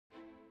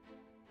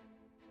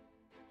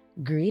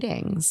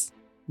Greetings,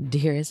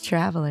 dearest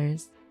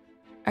travelers.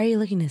 Are you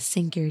looking to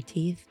sink your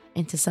teeth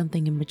into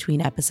something in between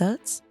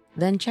episodes?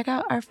 Then check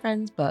out our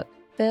friend's book,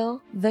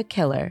 Phil the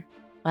Killer,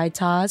 by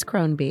Taz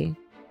Crombie.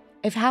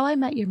 If How I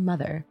Met Your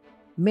Mother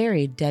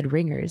married dead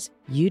ringers,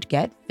 you'd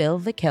get Phil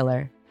the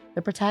Killer.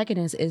 The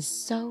protagonist is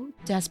so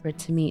desperate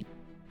to meet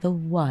the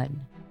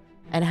one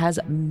and has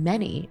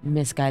many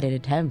misguided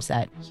attempts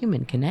at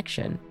human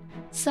connection.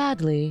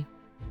 Sadly,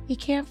 he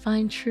can't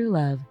find true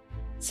love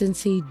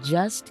since he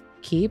just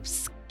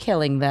keeps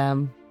killing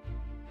them.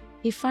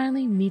 He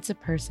finally meets a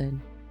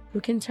person who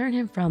can turn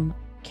him from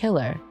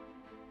killer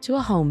to a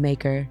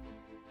homemaker,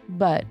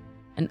 but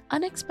an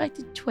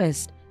unexpected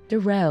twist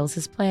derails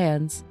his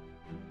plans.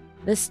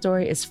 This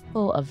story is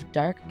full of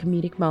dark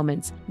comedic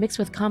moments mixed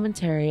with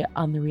commentary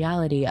on the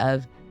reality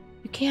of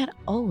you can't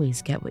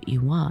always get what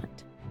you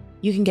want.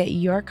 You can get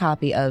your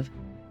copy of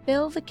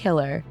Phil the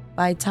Killer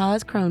by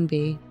Taz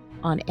Crombie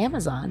on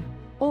Amazon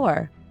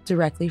or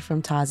directly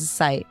from Taz's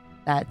site.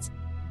 That's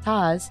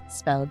Taz,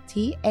 spelled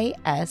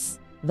T-A-S,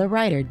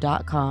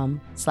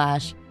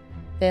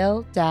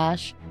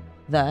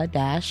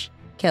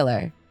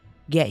 thewriter.com/Phil-the-Killer.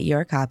 Get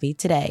your copy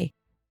today.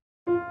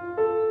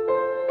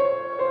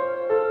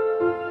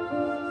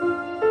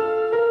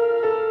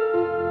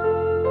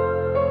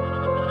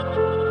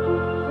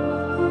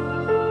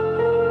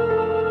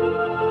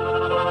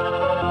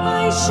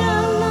 I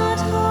shall not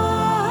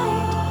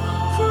hide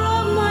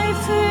from my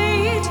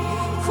fate,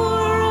 for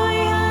I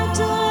have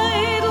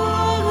died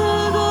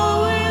long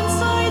ago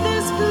inside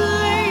this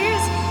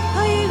place.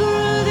 I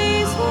grew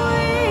these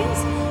wings,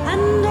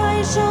 and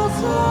I shall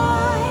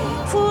fly,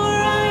 for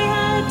I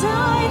have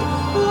died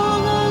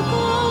long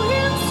ago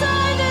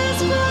inside this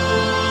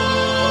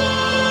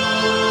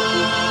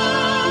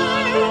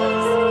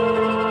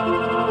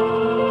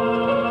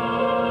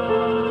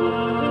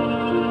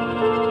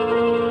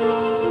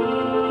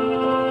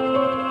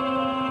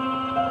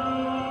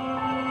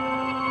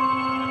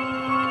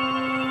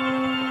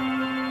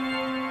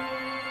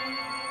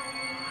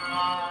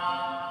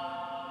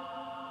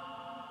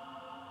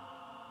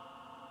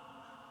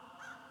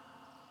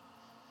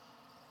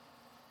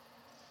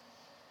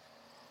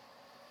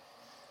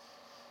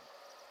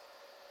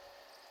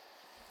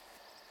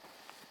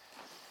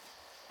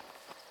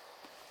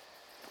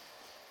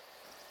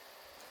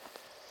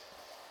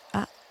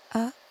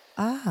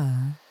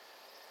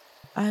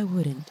I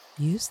wouldn't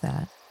use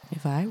that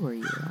if I were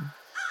you.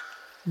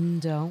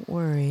 Don't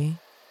worry.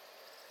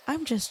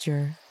 I'm just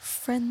your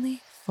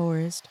friendly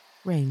forest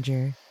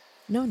ranger.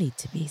 No need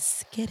to be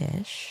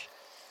skittish.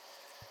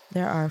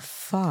 There are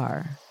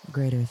far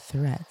greater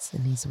threats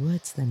in these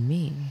woods than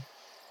me.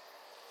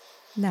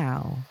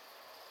 Now,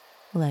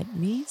 let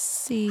me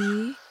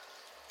see.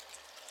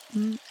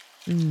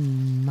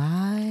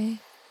 My.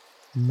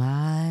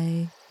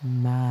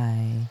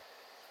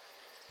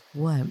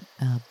 What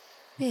a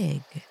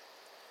big,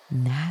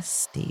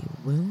 nasty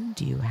wound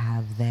you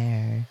have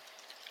there.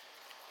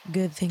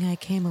 Good thing I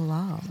came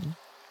along.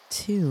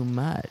 Too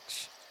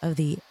much of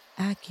the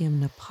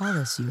Acium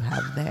Napalus you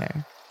have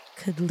there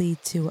could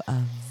lead to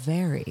a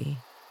very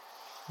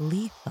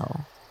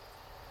lethal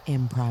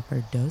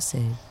improper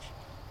dosage.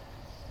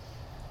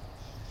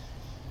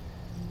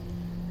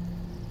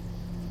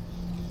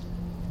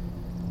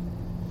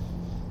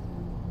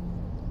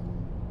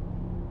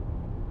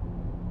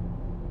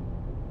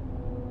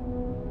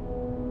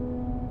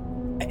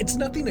 It's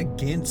nothing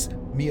against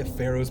Mia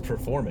Farrow's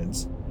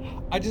performance.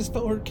 I just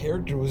felt her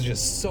character was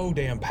just so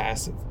damn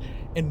passive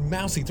and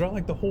mousy throughout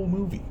like the whole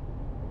movie.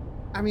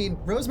 I mean,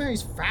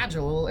 Rosemary's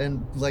fragile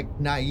and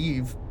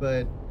naive,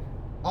 but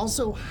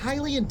also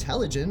highly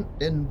intelligent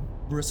and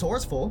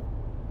resourceful,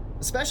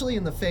 especially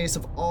in the face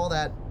of all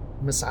that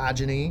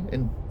misogyny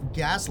and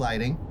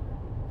gaslighting.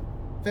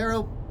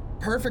 Farrow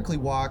perfectly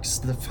walks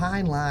the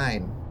fine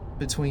line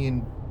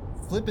between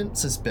flippant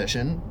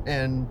suspicion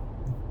and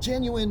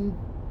genuine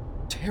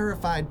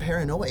terrified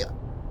paranoia.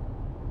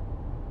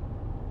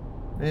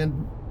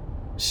 And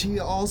she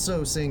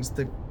also sings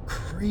the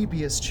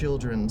creepiest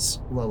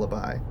children's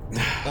lullaby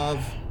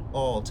of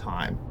all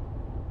time.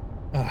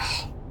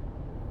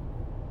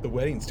 The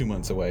wedding's 2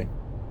 months away.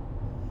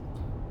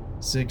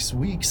 6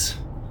 weeks.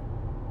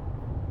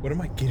 What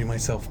am I getting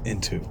myself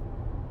into?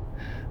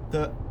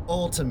 The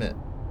ultimate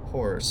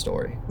horror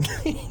story.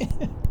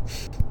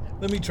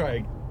 Let me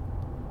try.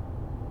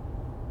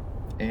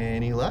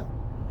 Any luck?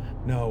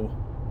 No.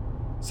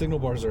 Signal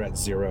bars are at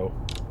 0.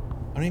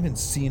 I don't even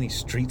see any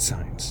street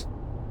signs.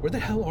 Where the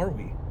hell are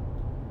we?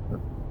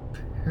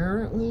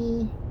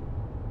 Apparently,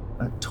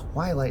 a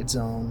Twilight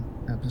Zone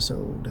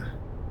episode.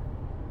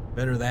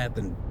 Better that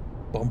than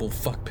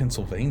Bumblefuck,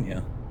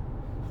 Pennsylvania.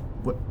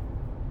 What?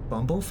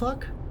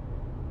 Bumblefuck?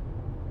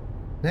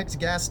 Next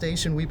gas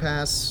station we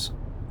pass,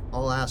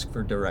 I'll ask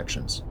for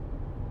directions.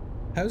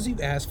 How does you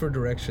ask for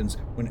directions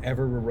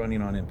whenever we're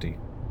running on empty?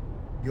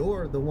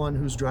 You're the one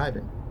who's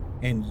driving.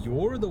 And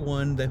you're the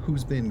one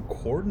who's been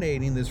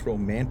coordinating this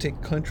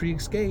romantic country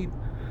escape.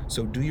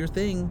 So do your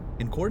thing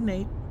and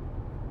coordinate.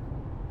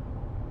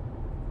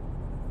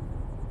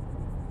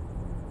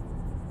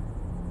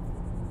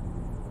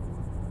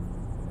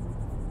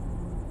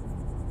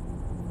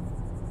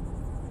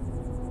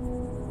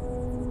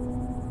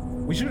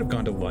 We should have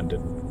gone to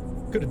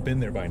London. Could have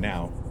been there by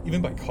now,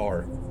 even by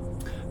car.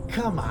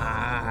 Come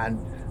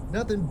on.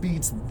 Nothing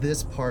beats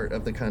this part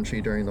of the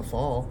country during the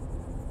fall.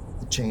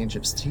 The change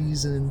of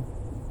season.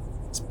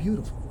 It's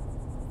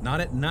beautiful. Not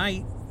at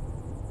night.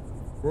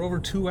 We're over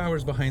 2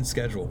 hours behind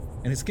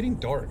schedule, and it's getting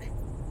dark.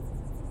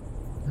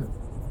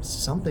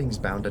 Something's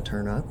bound to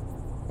turn up.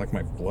 Like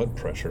my blood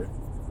pressure.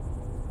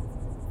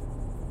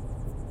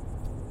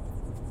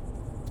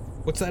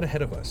 What's that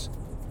ahead of us?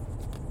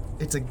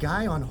 It's a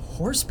guy on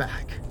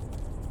horseback.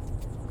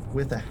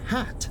 With a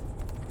hat.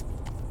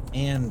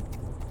 And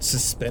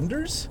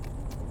suspenders?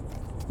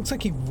 Looks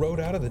like he rode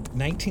out of the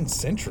 19th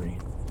century.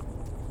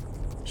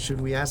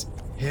 Should we ask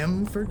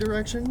him for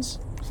directions?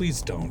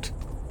 Please don't.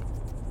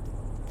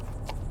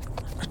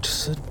 I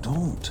just said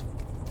don't.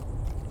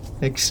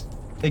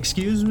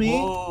 Excuse me?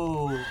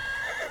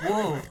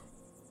 Whoa.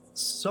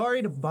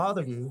 Sorry to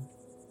bother you.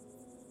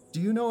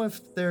 Do you know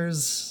if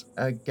there's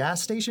a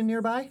gas station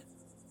nearby?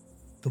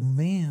 The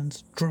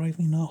man's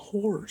driving a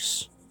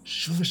horse.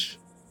 Shush.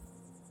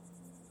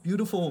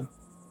 Beautiful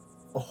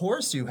a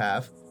horse you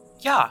have.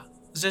 Yeah,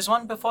 there's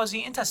one before the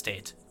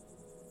interstate.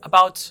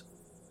 About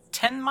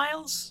 10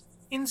 miles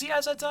in the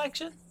other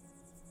direction?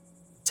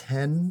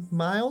 10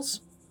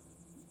 miles?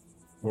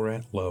 We're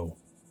at low.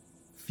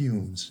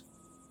 Fumes.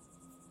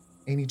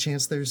 Any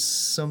chance there's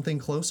something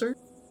closer?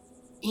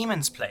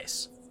 Eamon's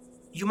place.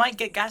 You might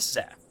get gas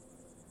there.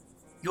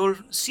 You'll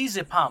see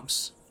the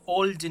pumps,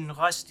 old and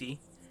rusty,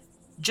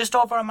 just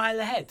over a mile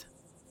ahead.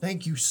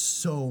 Thank you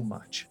so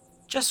much.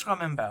 Just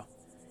remember,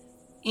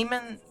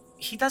 Eamon,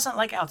 he doesn't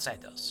like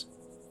outsiders.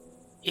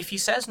 If he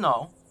says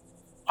no,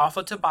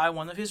 offer to buy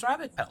one of his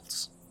rabbit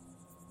pelts.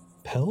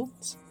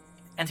 Pelts?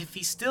 And if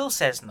he still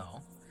says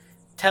no,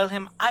 tell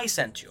him I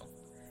sent you,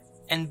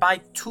 and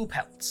buy 2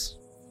 pelts.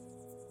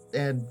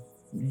 And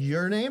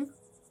your name?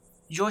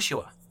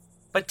 Joshua.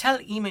 But tell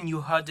Eamon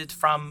you heard it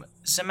from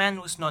the man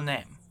with no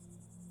name.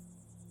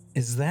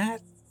 Is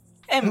that?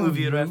 A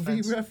movie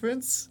reference.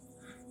 reference?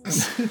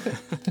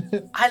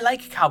 I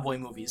like cowboy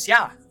movies,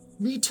 yeah.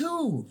 Me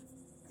too.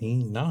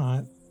 Me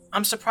not.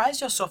 I'm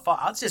surprised you're so far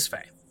out this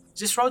way.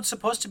 This road's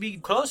supposed to be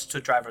closed to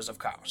drivers of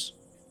cars.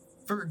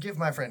 Forgive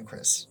my friend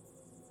Chris.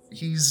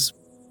 He's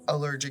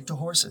allergic to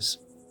horses.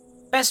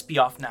 Best be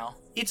off now.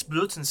 It's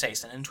Bluten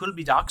season and 'twill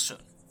be dark soon.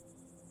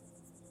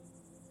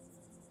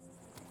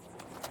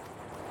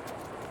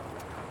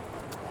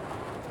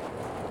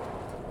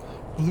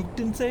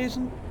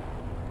 Blutensation?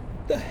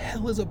 The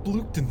hell is a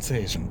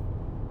Blutensation?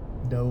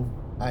 No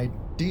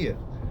idea.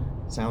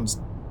 Sounds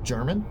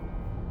German?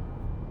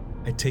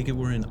 I take it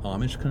we're in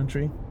Amish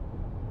country?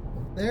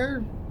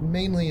 They're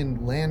mainly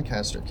in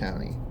Lancaster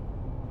County.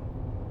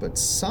 But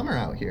some are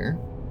out here.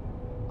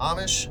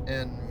 Amish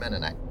and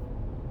Mennonite.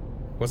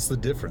 What's the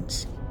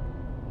difference?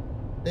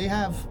 They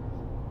have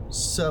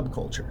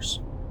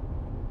subcultures.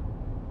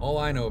 All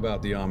I know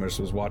about the Amish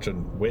was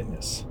watching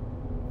Witness.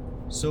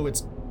 So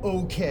it's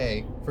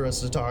okay for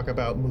us to talk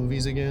about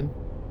movies again?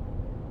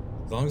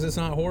 As long as it's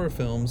not horror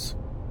films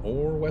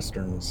or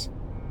westerns.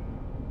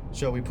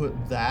 Shall we put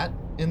that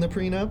in the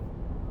prenup?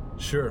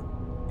 Sure.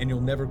 And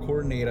you'll never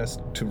coordinate us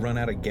to run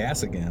out of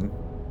gas again.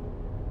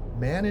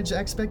 Manage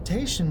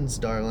expectations,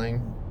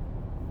 darling.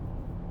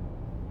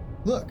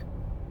 Look,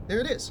 there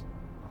it is.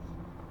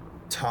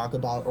 Talk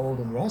about old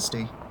and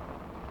rusty.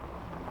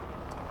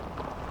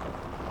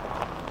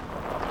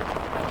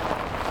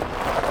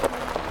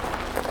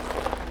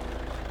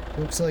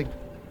 Looks like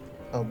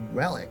a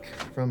relic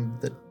from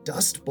the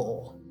Dust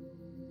Bowl.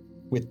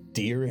 With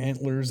deer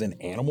antlers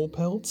and animal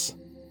pelts?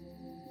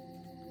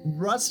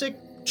 Rustic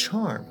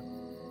charm.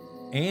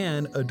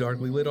 And a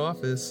darkly lit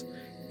office.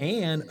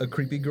 And a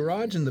creepy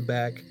garage in the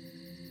back.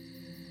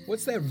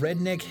 What's that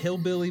redneck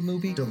hillbilly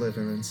movie?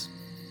 Deliverance.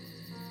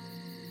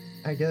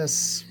 I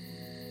guess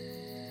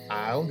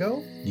I'll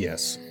go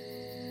Yes.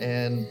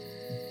 and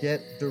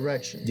get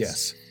directions.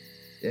 Yes.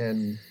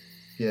 And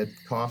get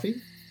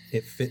coffee.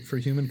 If fit for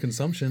human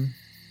consumption.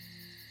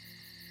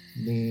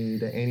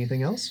 Need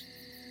anything else?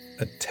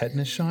 A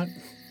tetanus shot?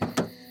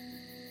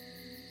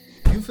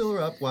 You fill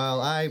her up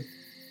while I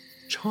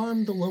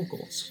charm the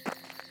locals.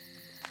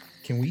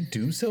 Can we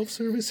do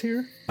self-service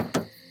here?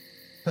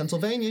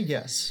 Pennsylvania,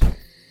 yes.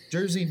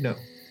 Jersey, no.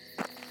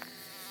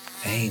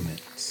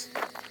 Payments.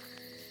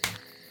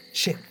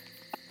 Shit.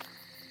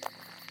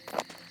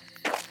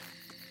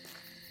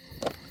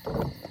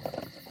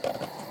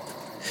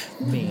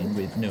 Man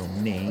with no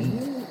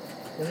name.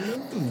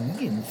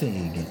 Oogan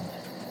Fagan.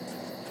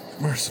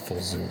 Merciful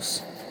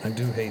Zeus. I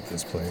do hate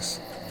this place.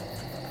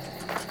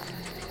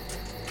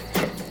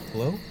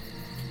 Hello?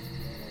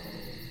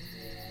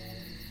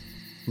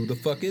 Who the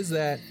fuck is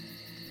that?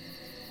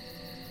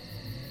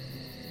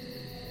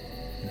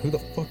 And who the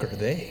fuck are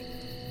they?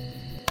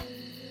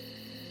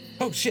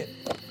 Oh shit!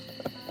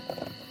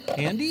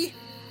 Andy?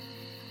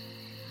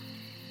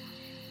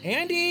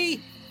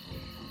 Andy?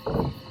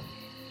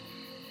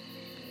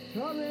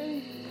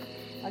 Coming!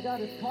 I got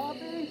his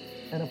coffee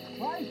and a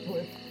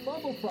priceless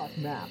Bumblefuck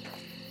map.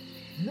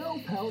 No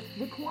pelts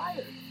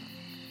required.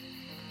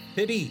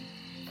 Pity,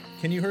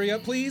 Can you hurry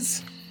up,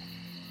 please?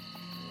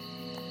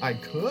 I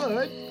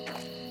could.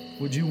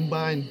 Would you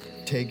mind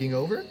taking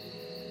over?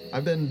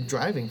 I've been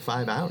driving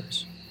 5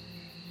 hours.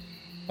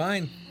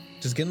 Fine.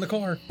 Just get in the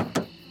car.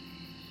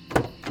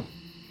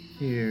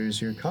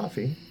 Here's your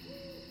coffee.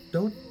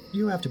 Don't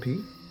you have to pee?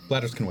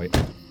 Bladders can wait.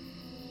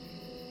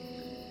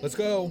 Let's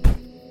go.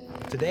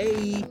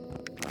 Today.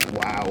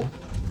 Wow.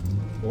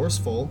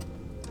 Forceful.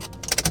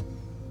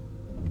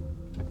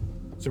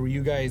 So were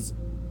you guys,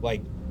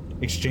 like,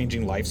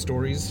 exchanging life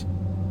stories?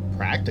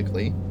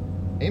 Practically.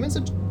 Eamon's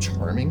a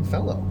charming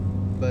fellow,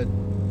 but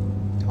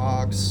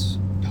talks.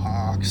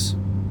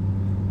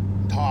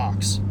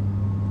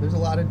 There's a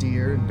lot of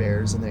deer and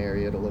bears in the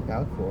area to look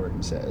out for,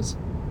 he says.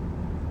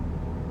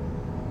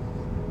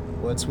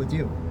 What's with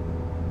you?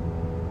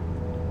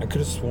 I could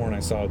have sworn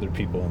I saw other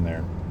people in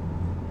there.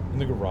 In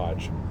the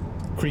garage.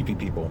 Creepy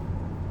people.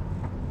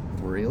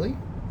 Really?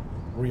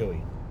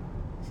 Really.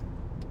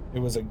 It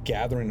was a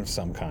gathering of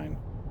some kind.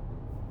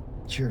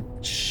 You're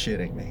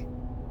shitting me.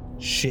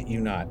 Shit you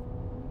not.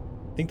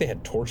 I think they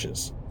had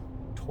torches.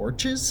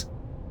 Torches?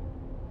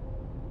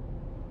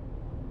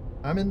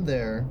 I'm in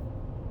there,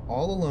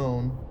 all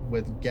alone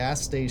with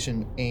gas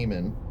station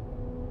Eamon,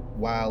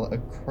 while a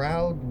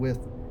crowd with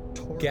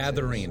torches...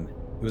 Gathering.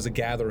 It was a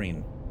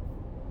gathering.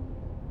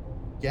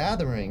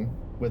 Gathering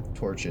with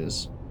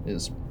torches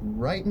is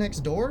right next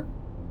door?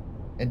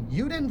 And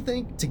you didn't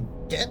think to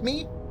get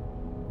me?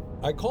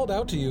 I called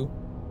out to you.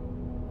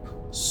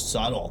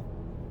 Subtle.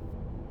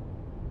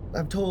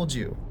 I've told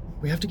you,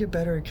 we have to get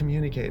better at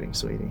communicating,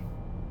 sweetie.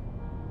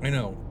 I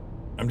know.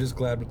 I'm just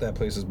glad that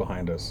place is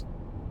behind us.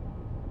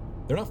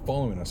 They're not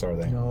following us, are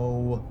they?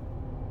 No.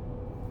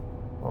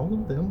 All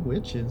of them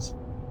witches.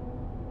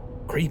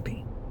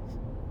 Creepy.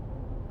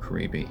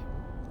 Creepy.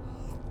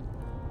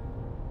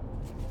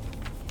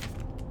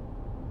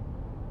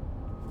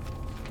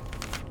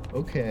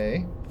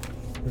 Okay.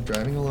 We're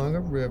driving along a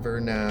river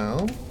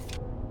now.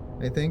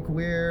 I think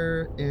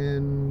we're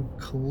in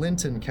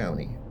Clinton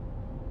County.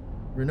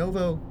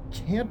 Renovo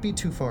can't be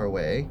too far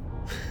away.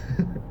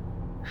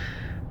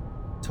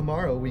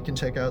 Tomorrow we can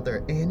check out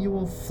their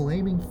annual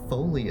Flaming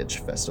Foliage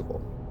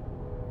Festival.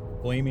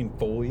 Flaming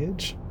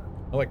foliage?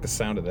 I like the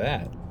sound of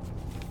that.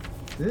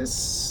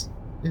 This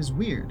is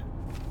weird.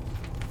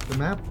 The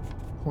map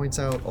points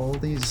out all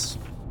these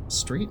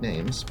street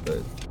names,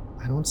 but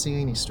I don't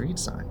see any street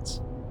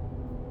signs.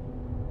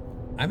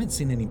 I haven't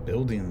seen any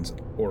buildings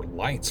or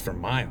lights for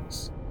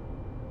miles.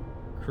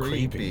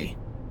 Creepy.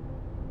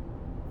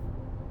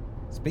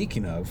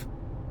 Speaking of,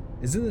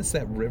 isn't this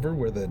that river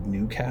where the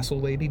Newcastle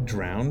lady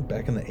drowned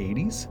back in the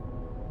 80s?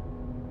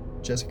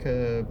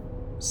 Jessica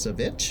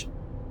Savitch?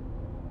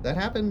 That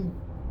happened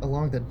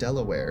along the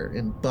Delaware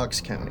in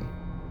Bucks County.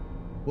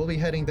 We'll be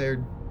heading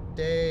there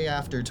day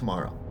after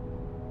tomorrow.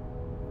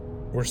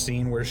 We're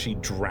seeing where she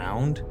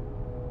drowned?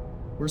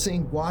 We're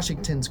seeing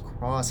Washington's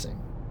Crossing,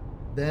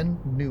 then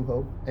New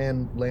Hope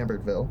and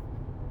Lambertville,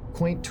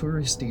 quaint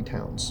touristy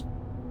towns,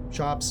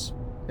 shops,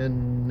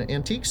 and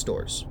antique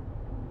stores.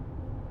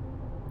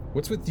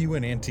 What's with you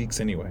and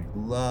antiques anyway?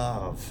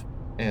 Love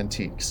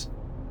antiques.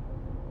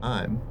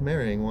 I'm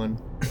marrying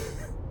one.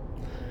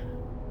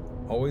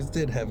 Always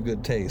did have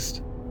good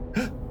taste.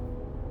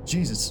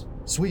 Jesus,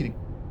 sweetie,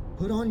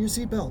 put on your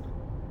seatbelt.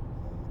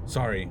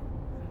 Sorry,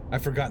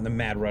 I've forgotten the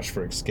mad rush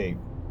for escape.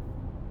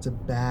 It's a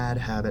bad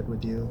habit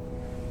with you.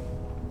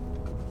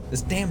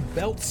 This damn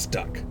belt's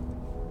stuck.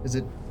 Is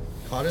it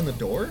caught in the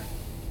door?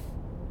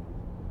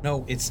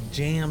 No, it's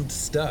jammed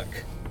stuck.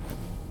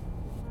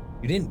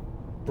 You didn't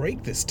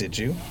break this, did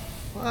you?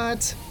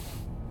 What?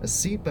 A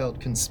seatbelt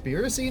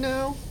conspiracy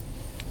now?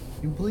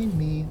 You blame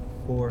me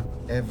for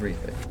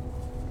everything.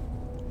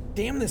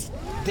 Damn this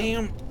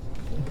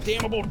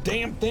damnable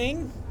damn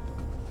thing.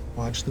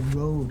 Watch the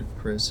road,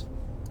 Chris.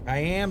 I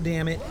am,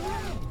 damn it.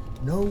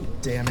 No,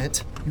 damn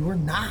it. You are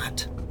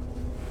not.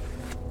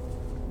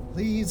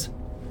 Please,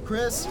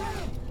 Chris.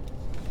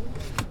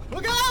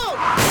 Look out!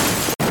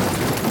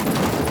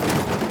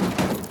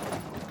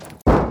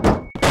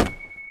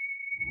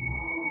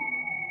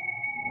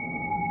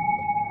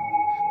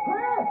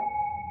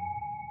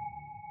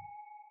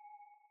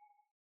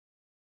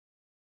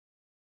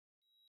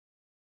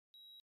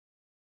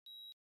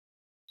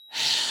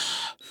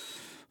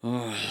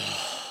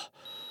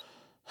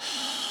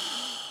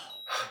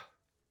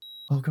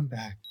 Welcome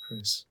back,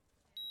 Chris.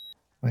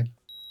 My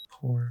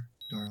poor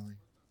darling.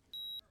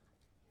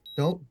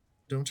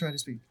 Don't try to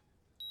speak.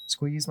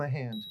 Squeeze my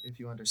hand if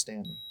you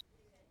understand me.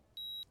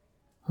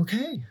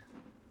 Okay,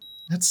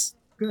 that's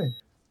good.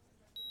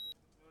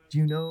 Do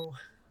you know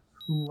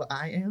who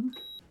I am?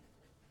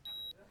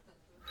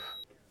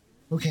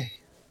 Okay,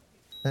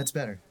 that's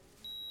better.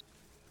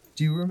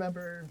 Do you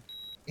remember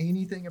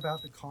anything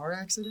about the car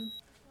accident?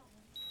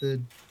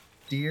 The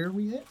deer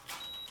we hit?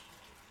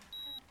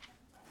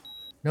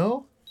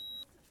 No?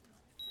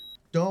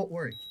 Don't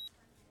worry.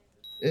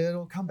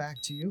 It'll come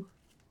back to you.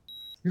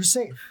 You're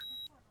safe.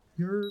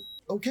 You're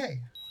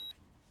okay.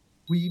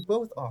 We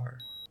both are.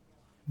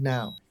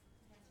 Now.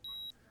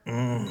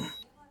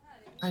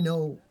 I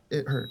know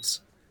it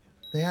hurts.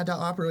 They had to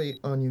operate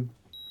on you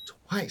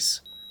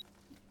twice.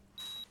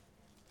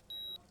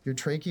 Your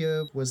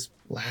trachea was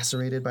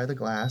lacerated by the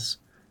glass.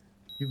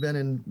 You've been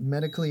in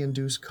medically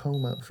induced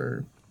coma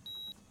for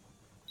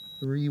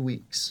 3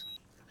 weeks.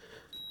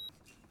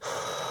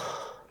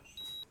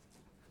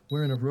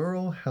 We're in a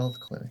rural health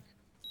clinic.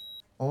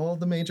 All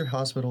the major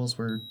hospitals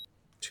were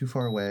too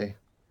far away.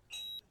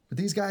 But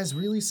these guys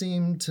really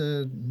seem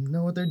to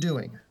know what they're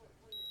doing.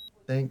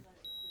 Thank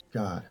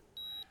God.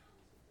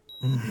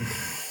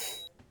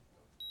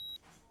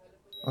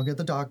 I'll get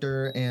the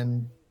doctor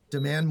and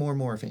demand more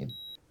morphine.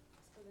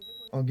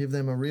 I'll give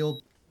them a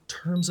real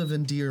terms of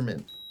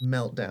endearment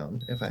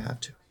meltdown if I have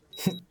to.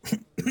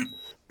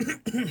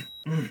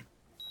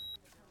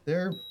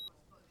 They're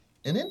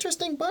an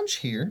interesting bunch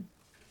here,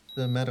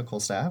 the medical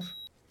staff.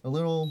 A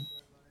little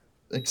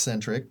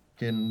eccentric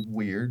and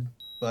weird,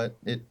 but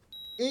it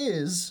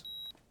is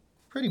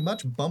pretty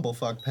much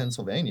bumblefuck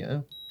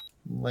Pennsylvania,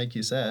 like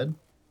you said.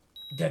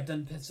 They've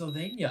done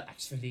Pennsylvania,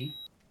 actually.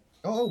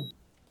 Oh,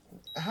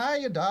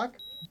 hiya, Doc.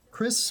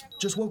 Chris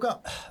just woke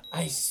up.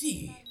 I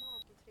see.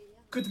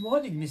 Good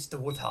morning, Mr.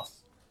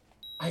 Woodhouse.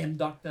 I am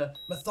Dr.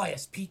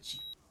 Matthias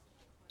Peachy.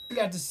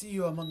 Glad to see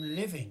you among the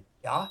living,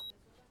 yeah?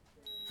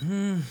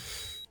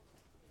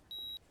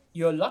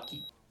 You're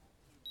lucky.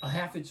 A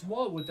half-inch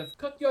wall would have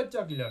cut your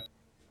jugular,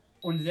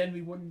 and then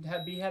we wouldn't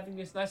be having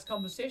this nice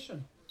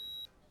conversation.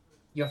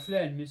 Your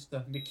friend,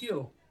 Mr.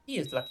 McHugh, he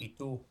is lucky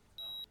too.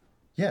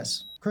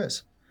 Yes,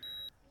 Chris.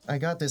 I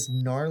got this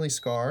gnarly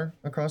scar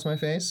across my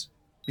face.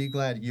 Be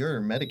glad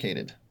you're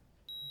medicated.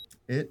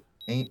 It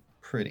ain't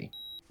pretty.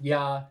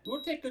 Yeah,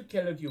 we'll take good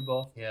care of you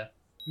both here.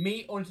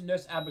 Me and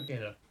Nurse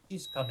Abigail.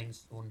 She's coming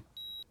soon.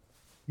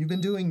 You've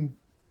been doing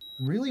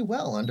really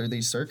well under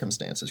these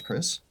circumstances,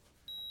 Chris.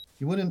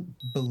 You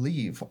wouldn't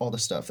believe all the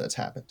stuff that's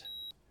happened.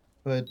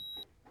 But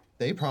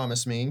they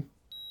promised me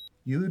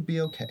you would be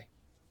okay.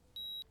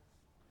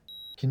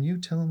 Can you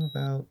tell him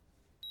about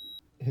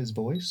his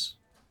voice?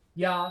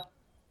 Yeah,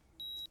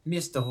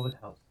 Mr.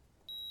 Woodhouse.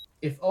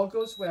 If all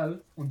goes well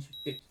and you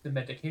stick to the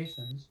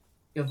medications,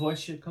 your voice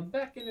should come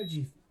back in a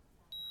jiffy.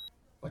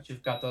 But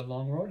you've got a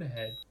long road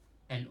ahead,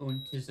 and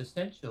it is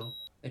essential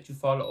that you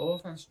follow all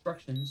of our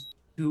instructions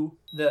to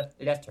the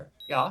letter,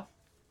 yeah?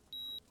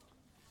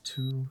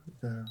 To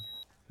the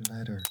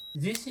letter.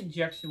 This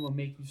injection will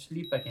make you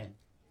sleep again,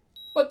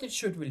 but it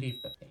should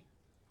relieve the pain.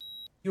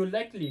 You'll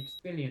likely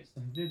experience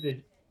some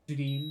vivid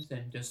dreams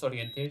and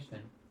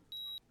disorientation,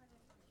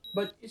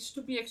 but it's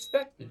to be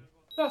expected.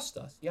 Trust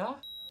us, yeah?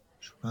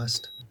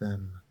 Trust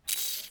them.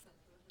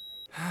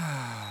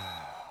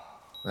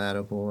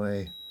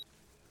 Attaboy.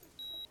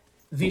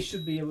 We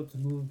should be able to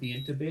move the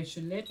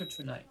intubation later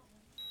tonight.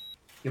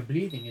 Your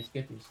bleeding is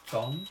getting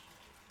strong,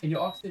 and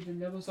your oxygen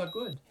levels are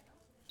good.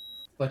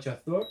 But your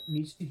throat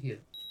needs to heal,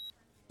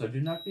 so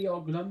do not be all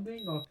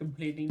grumbling or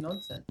complaining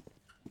nonsense.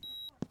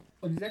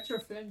 And let your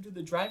friend do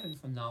the driving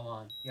from now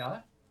on,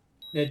 yeah?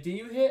 The day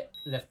you hit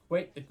left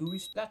quite the gooey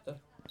splatter.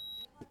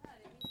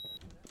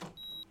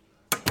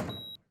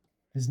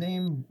 His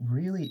name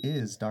really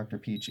is Dr.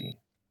 Peachy.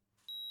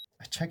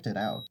 I checked it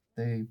out.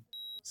 They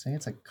say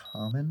it's a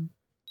common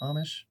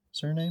Amish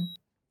surname.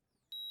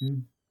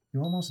 You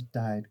almost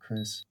died,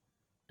 Chris.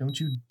 Don't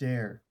you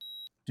dare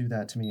do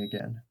that to me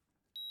again.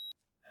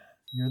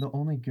 You're the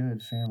only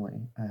good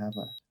family I have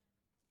left.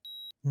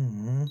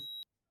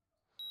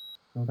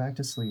 Go back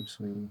to sleep,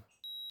 sweetie.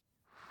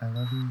 I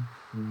love you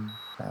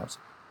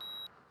 3,000.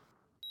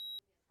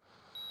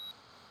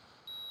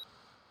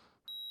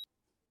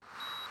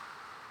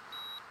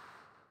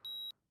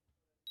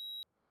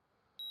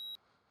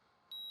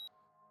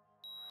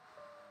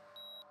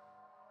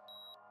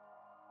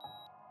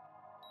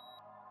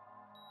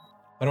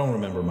 I don't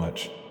remember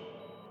much,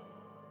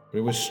 but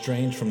it was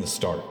strange from the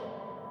start.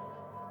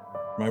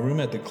 My room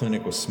at the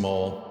clinic was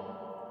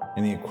small,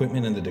 and the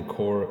equipment and the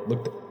decor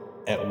looked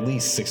at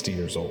least 60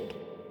 years old.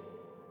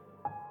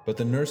 But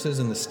the nurses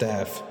and the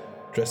staff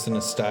dressed in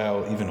a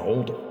style even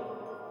older,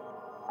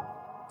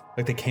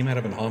 like they came out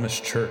of an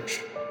Amish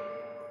church.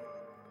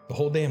 The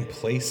whole damn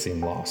place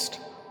seemed lost,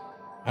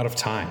 out of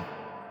time.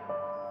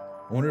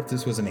 I wonder if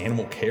this was an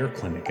animal care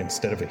clinic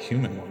instead of a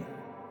human one.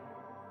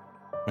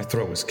 My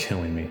throat was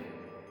killing me,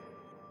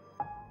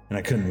 and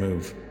I couldn't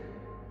move.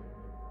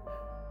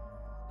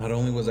 Not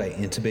only was I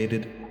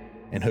intubated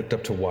and hooked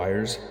up to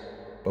wires,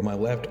 but my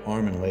left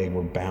arm and leg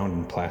were bound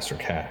in plaster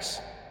casts.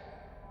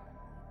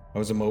 I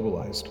was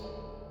immobilized,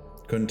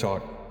 couldn't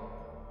talk.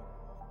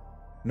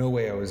 No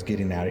way I was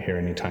getting out of here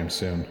anytime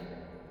soon.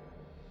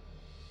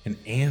 And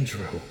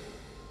Andrew,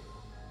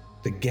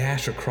 the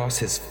gash across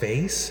his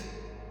face?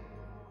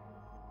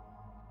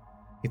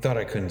 He thought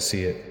I couldn't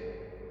see it,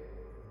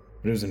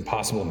 but it was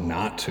impossible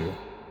not to.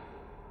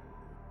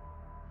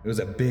 It was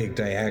a big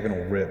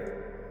diagonal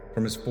rip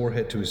from his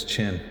forehead to his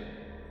chin.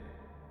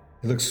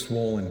 He looked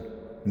swollen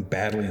and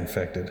badly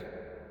infected.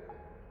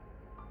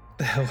 What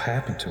the hell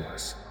happened to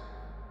us?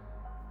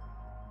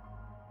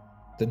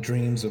 The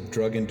dreams of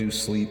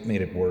drug-induced sleep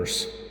made it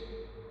worse.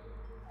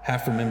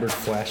 Half-remembered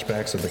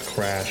flashbacks of the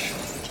crash,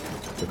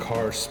 the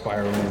car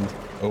spiraling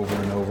over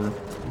and over.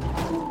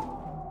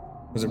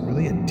 Was it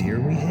really a deer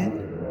we hit?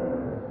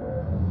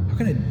 How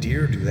can a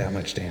deer do that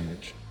much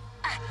damage?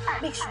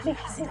 I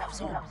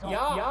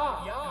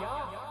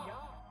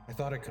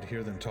thought I could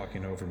hear them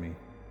talking over me,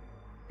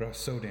 but I was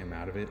so damn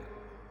out of it,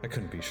 I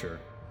couldn't be sure.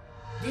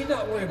 Do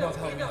not worry about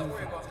how we do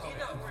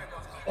things.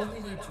 Only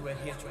need to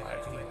adhere to our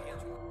agreement.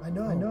 I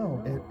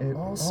know. It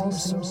all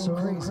seems so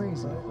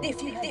crazy.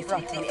 If you had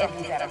brought the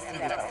antivirus to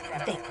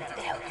they could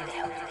help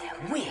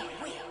you. We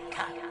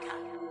can.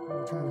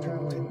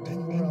 Traveling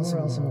anywhere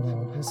else in the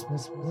world,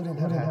 this wouldn't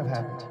have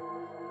happened.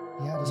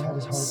 He had his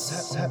heart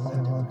set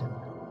on London.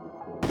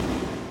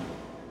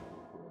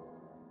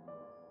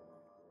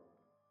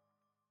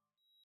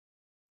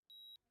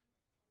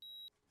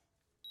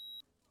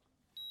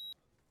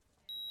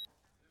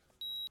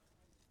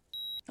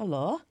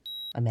 Hello,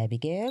 I'm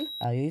Abigail.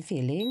 How are you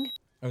feeling?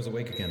 I was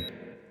awake again.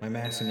 My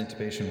mask and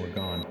intubation were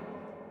gone,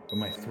 but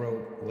my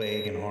throat,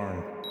 leg, and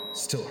arm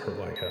still hurt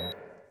like hell.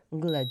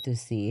 Glad to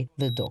see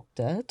the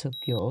doctor took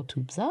your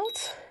tubes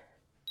out.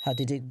 How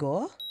did it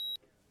go?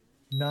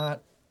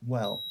 Not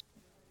well.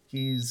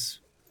 He's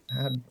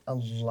had a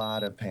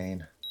lot of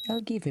pain. I'll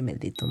give him a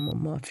little more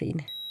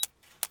morphine.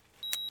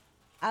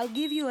 I'll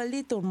give you a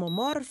little more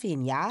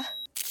morphine, yeah?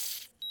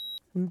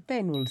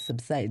 Pain will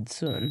subside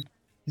soon.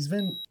 He's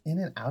been in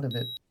and out of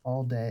it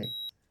all day.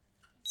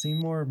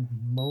 Seemed more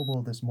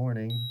mobile this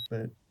morning,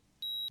 but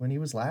when he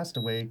was last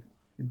awake,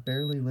 he'd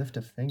barely lift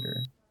a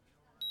finger.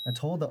 I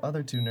told the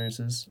other two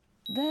nurses.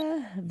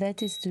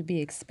 That is to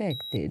be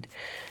expected.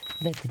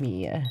 Let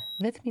me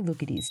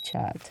look at his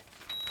chart.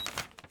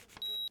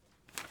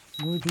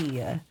 Would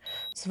he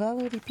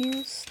swallow the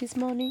pills this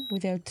morning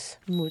without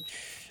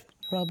much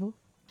trouble?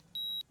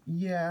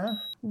 Yeah.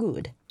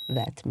 Good.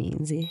 That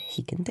means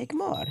he can take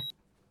more.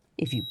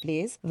 If you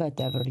please,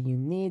 whatever you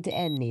need,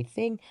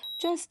 anything,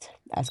 just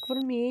ask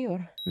for me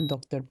or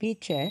Dr.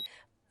 Piche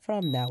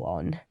from now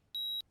on.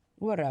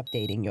 We're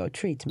updating your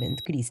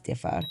treatment,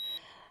 Christopher.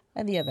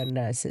 And the other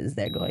nurses,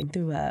 they're going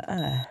through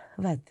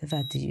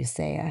what did you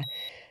say?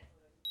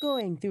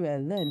 Going through a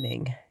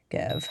learning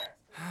curve.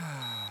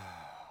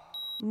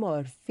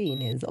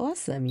 Morphine is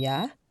awesome,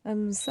 yeah?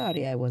 I'm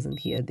sorry I wasn't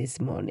here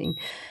this morning.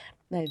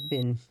 I've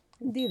been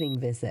dealing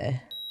with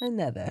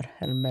another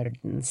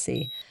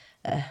emergency.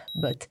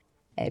 But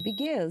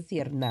Abigail's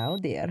here now,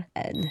 dear,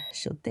 and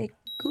she'll take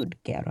good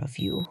care of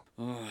you.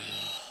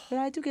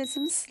 Try to get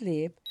some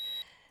sleep.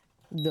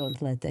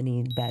 Don't let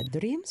any bad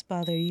dreams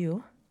bother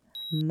you.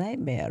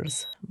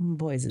 Nightmares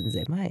poison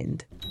the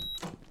mind.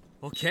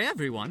 Okay,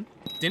 everyone.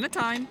 Dinner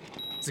time.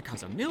 The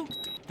cows are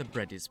milked, the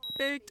bread is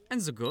baked,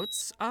 and the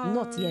goats are...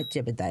 Not yet,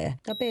 Jebediah.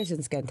 The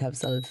patients can't have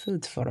solid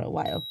food for a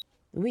while.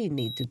 We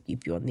need to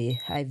keep you on the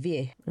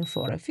IV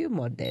for a few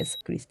more days,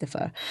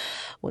 Christopher.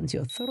 Once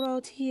your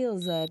throat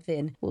heals up,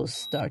 then we'll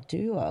start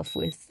you off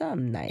with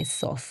some nice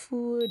soft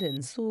food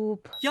and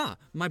soup. Yeah,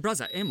 my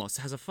brother Amos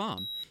has a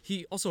farm.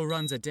 He also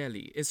runs a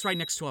deli. It's right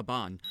next to a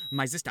barn.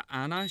 My sister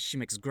Anna, she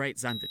makes great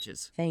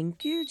sandwiches.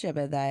 Thank you,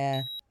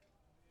 Jebediah.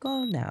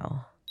 Go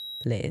now,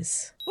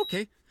 please.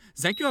 Okay.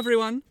 Thank you,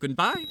 everyone.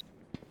 Goodbye.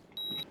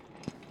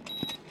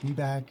 Be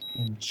back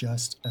in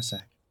just a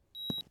sec.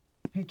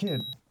 Hey,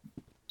 kid.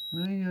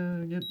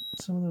 Can I get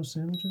some of those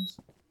sandwiches?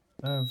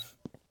 I've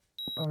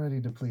already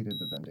depleted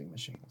the vending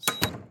machines.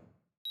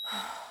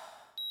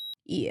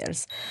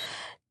 Ears.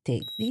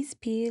 Take this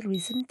pill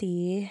with some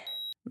tea.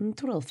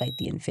 It will fight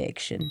the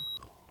infection.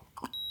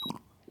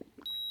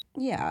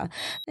 Yeah,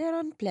 they're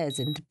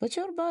unpleasant, but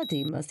your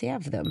body must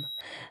have them.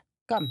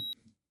 Come,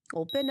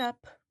 open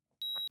up.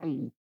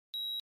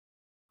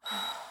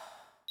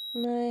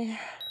 My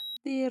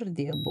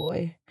dear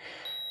boy.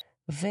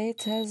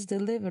 Fate has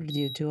delivered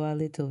you to our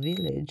little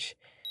village.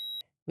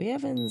 We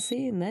haven't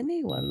seen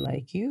anyone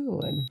like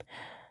you in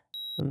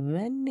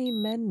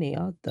many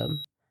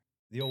autumn.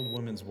 The old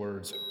woman's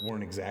words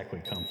weren't exactly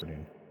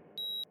comforting.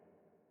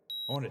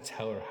 I wanted to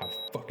tell her how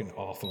fucking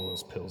awful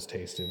those pills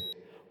tasted,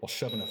 while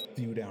shoving a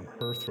few down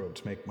her throat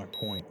to make my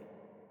point.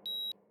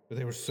 But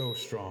they were so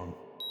strong.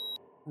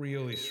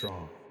 Really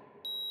strong.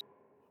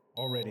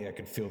 Already I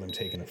could feel them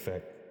taking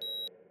effect.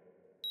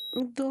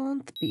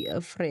 Don't be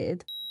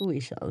afraid. We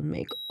shall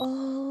make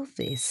all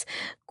this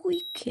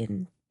quick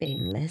and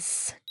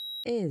painless,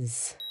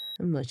 as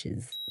much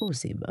as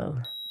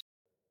possible.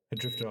 I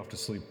drifted off to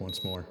sleep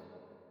once more,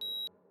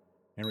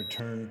 and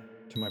returned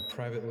to my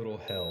private little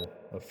hell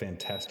of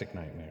fantastic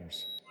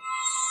nightmares.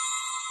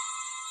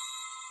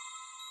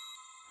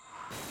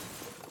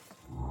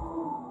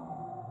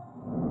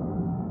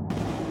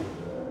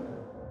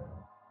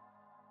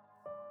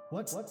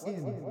 What's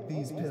in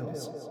these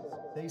pills?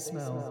 They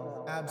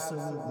smell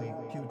absolutely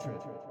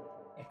putrid.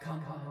 A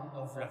compound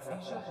of raffia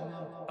and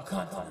a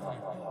compound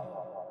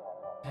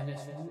of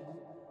penicillin.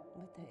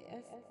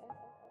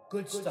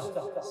 Good stuff.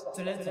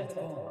 Stilette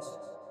bones.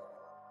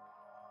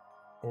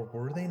 Or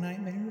were they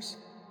nightmares?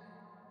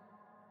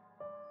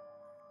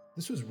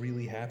 This was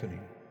really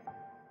happening,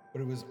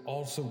 but it was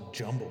also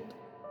jumbled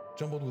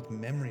with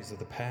memories of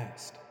the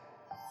past.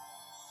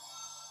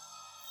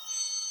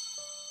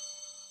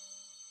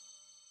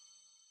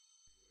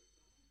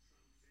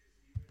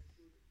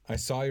 I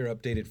saw your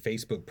updated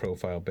Facebook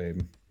profile,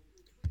 babe.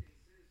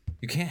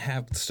 You can't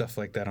have stuff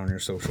like that on your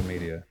social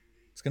media.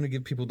 It's going to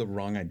give people the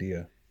wrong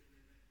idea.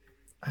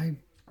 I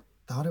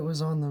thought it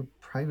was on the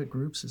private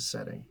groups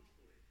setting.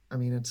 I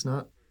mean, it's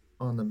not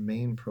on the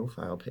main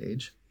profile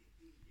page.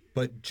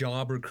 But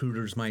job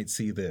recruiters might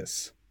see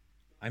this.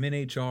 I'm in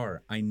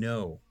HR, I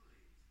know.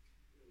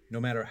 No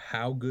matter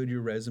how good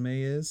your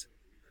resume is,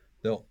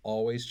 they'll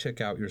always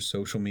check out your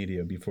social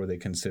media before they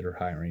consider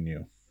hiring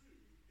you.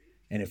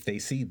 And if they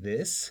see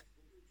this,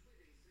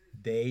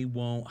 they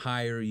won't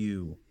hire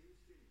you.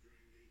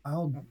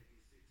 I'll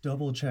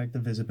double check the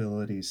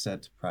visibility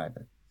set to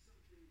private.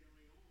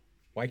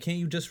 Why can't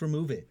you just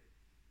remove it?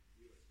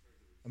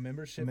 A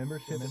membership.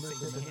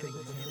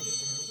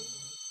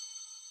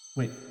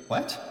 Wait,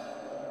 what?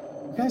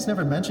 You guys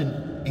never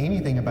mentioned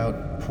anything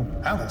about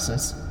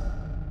paralysis.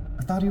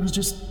 I thought he was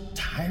just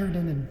tired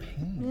and in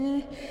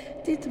pain.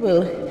 It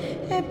will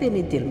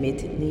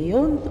benedilmit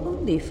neon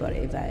only for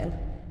a while.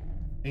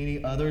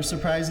 Any other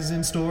surprises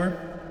in store?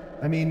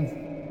 I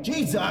mean,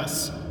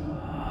 Jesus!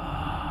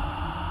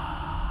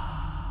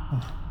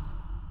 Oh,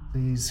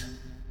 please.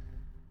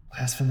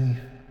 Blasphemy.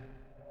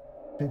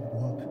 Big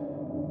whoop.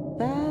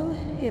 Well,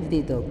 have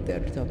the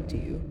doctor talk to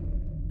you.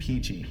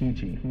 Peachy. You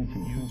do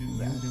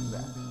that.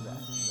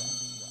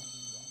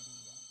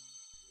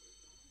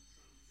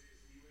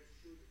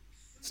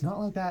 It's not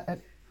like that at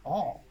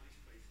all.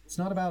 It's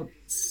not about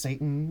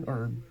Satan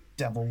or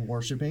devil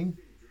worshipping.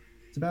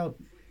 It's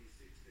about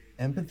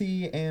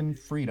empathy and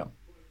freedom.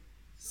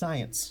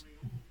 Science.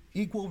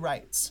 Equal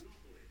rights.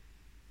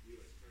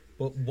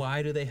 But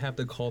why do they have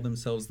to call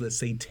themselves the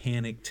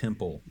Satanic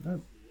Temple?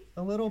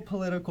 A little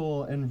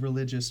political and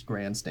religious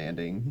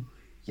grandstanding.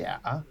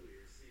 Yeah.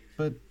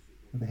 But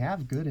they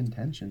have good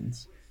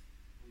intentions.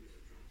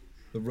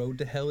 The road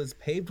to hell is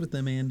paved with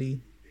them,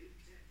 Andy.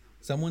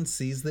 Someone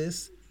sees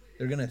this,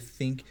 they're gonna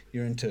think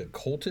you're into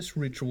cultist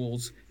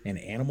rituals and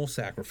animal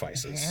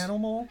sacrifices.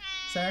 Animal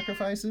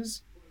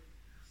sacrifices?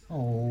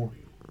 Oh,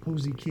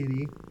 cozy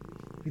kitty.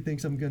 He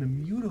thinks I'm gonna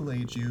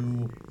mutilate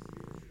you.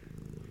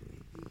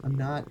 I'm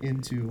not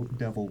into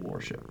devil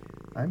worship.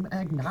 I'm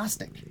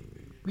agnostic.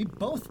 We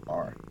both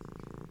are.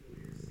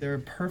 They're a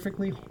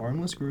perfectly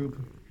harmless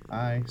group,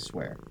 I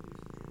swear.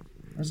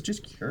 I was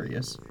just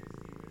curious.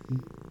 You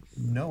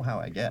know how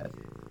I get.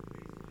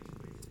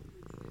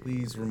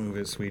 Please remove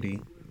it,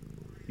 sweetie.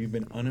 You've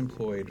been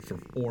unemployed for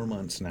 4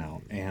 months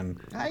now, and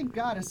I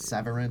got a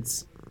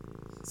severance.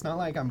 It's not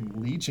like I'm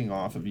leeching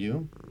off of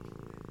you.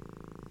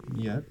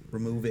 Yet.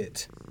 remove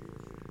it.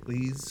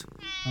 Please,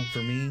 for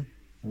me.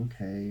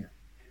 Okay.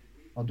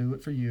 I'll do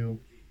it for you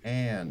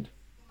and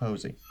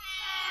Posey.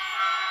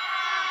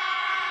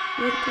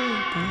 We're going to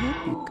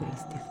help you,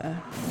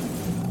 Christopher.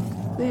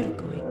 We're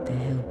going to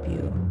help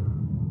you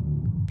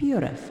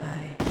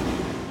purify.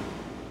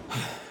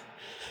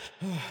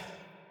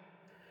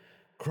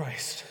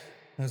 Christ,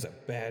 that was a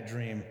bad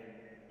dream.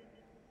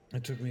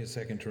 It took me a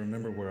second to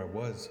remember where I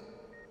was.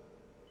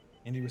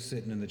 Andy was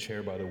sitting in the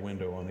chair by the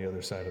window on the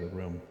other side of the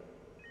room.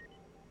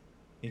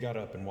 He got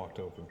up and walked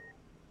over.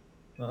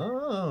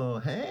 Oh,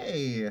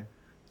 hey!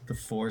 The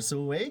Force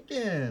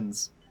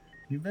Awakens!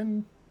 You've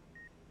been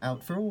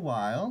out for a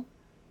while.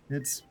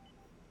 It's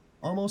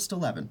almost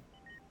 11.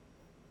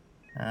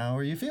 How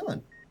are you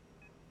feeling?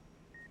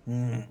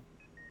 I'm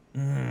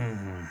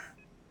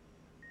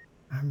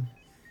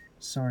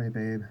sorry,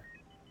 babe.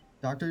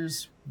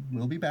 Doctors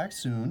will be back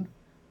soon,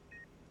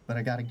 but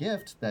I got a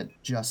gift that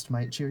just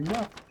might cheer you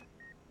up.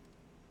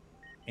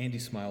 Andy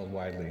smiled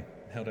widely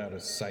and held out a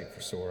sight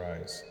for sore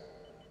eyes.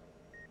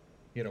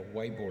 He had a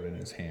whiteboard in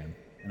his hand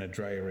and a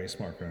dry erase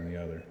marker in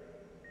the other.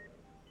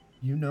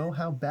 You know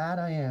how bad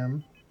I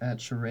am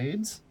at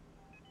charades?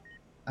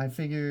 I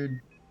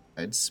figured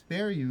I'd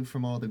spare you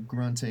from all the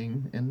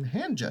grunting and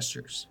hand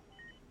gestures.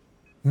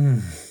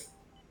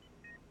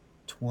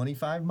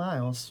 25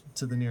 miles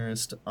to the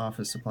nearest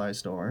office supply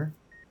store.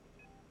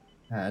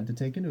 Had to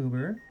take an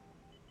Uber.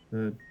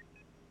 The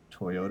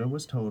Toyota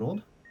was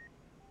totaled.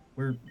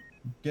 We're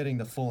getting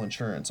the full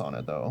insurance on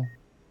it, though.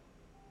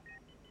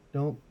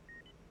 Don't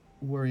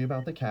worry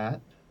about the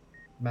cat.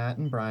 Matt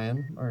and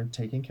Brian are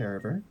taking care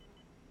of her.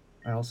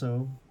 I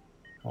also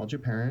called your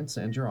parents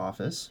and your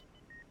office.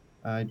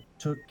 I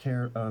took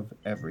care of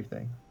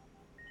everything.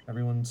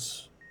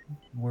 Everyone's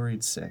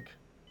worried sick.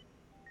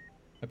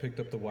 I picked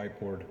up the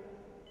whiteboard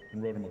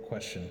and wrote him a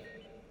question.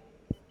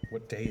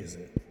 What day is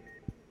it?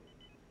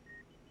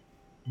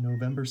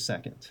 November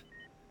 2nd.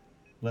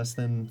 Less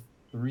than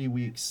 3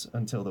 weeks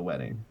until the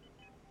wedding.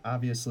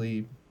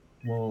 Obviously,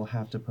 we'll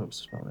have to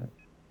postpone it.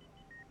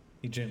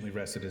 He gently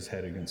rested his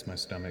head against my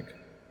stomach.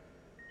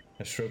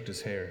 I stroked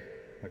his hair,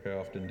 like I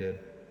often did.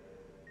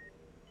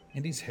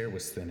 Andy's hair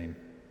was thinning.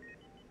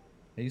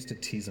 I used to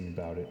tease him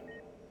about it,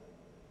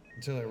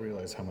 until I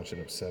realized how much it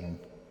upset him.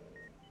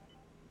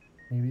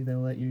 Maybe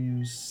they'll let you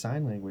use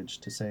sign language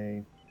to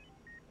say,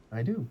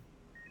 I do.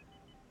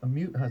 A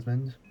mute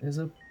husband is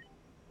a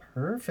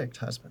perfect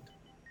husband.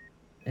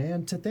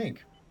 And to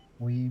think,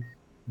 we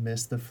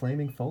missed the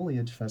Flaming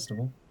Foliage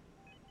Festival.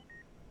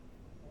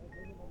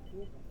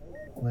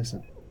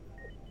 Listen.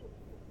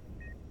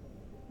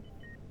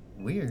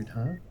 Weird,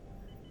 huh?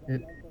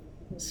 It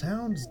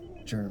sounds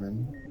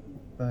German,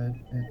 but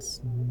it's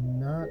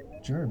not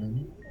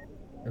German.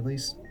 At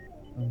least,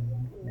 from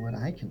what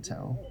I can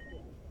tell.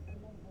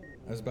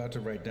 I was about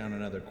to write down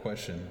another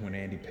question when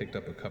Andy picked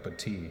up a cup of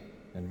tea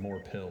and more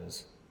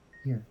pills.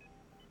 Here.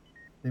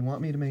 They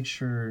want me to make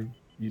sure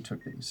you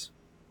took these.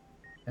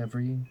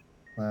 Every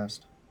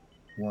last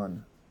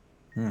one.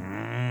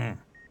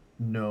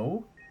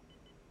 No?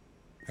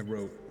 I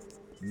wrote,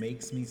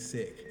 makes me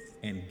sick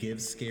and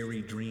gives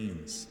scary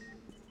dreams.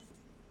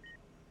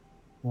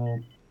 Well,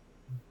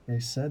 they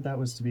said that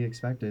was to be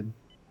expected.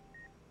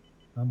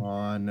 Come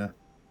on.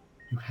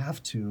 You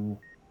have to.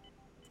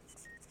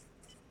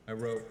 I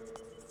wrote,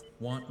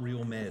 want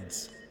real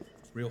meds,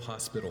 real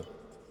hospital.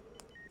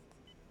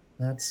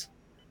 That's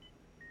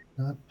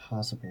not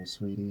possible,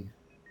 sweetie.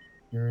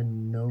 You're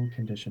in no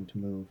condition to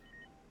move.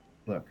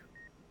 Look,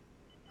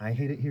 I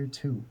hate it here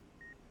too,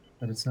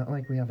 but it's not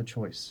like we have a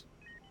choice.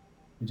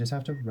 You just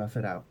have to rough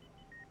it out.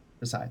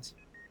 Besides,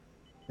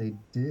 they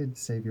did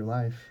save your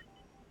life.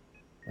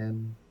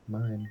 And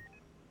mine.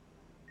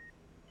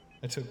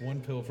 I took one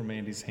pill from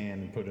Andy's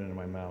hand and put it in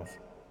my mouth.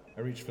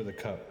 I reached for the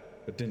cup,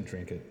 but didn't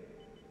drink it.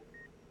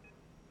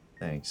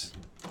 Thanks.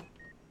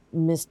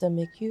 Mr.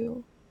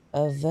 McHugh,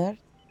 a vert,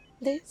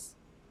 please?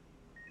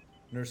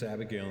 Nurse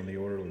Abigail and the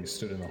orderly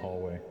stood in the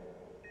hallway.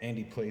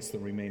 Andy placed the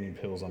remaining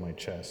pills on my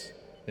chest,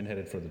 then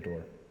headed for the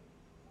door.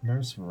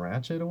 Nurse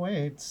Ratchet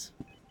awaits.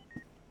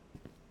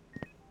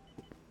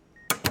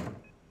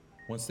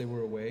 Once they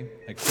were away,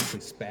 I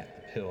quickly spat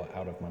the pill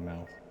out of my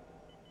mouth.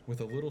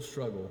 With a little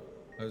struggle,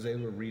 I was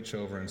able to reach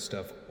over and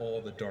stuff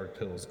all the dark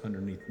pills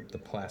underneath the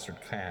plastered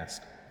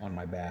cast on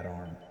my bad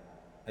arm.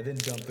 I then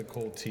dumped the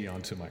cold tea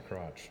onto my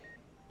crotch.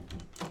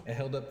 I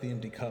held up the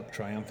empty cup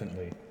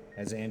triumphantly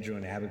as Andrew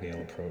and Abigail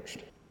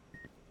approached.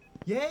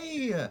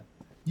 Yay!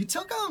 You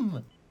took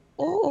them!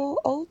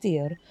 Oh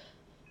dear.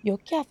 Your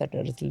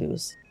catheter is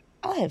loose.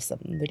 I'll have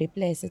something to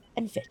replace it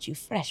and fetch you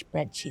fresh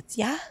bread sheets,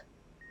 yeah?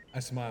 I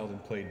smiled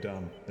and played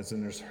dumb as the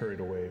nurse hurried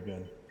away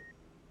again.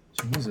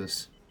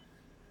 Jesus.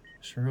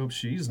 Sure hope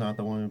she's not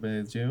the one who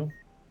bathed you.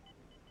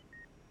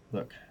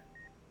 Look,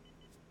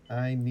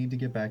 I need to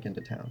get back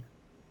into town.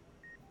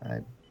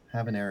 I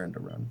have an errand to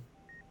run.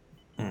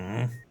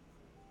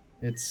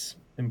 It's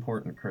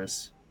important,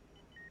 Chris.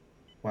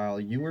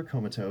 While you were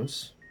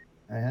comatose,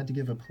 I had to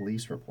give a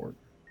police report.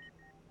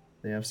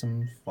 They have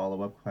some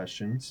follow-up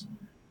questions.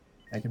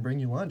 I can bring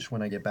you lunch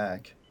when I get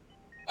back.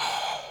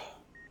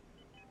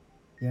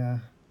 Yeah,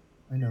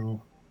 I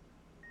know.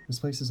 This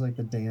place is like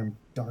the damn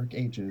Dark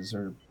Ages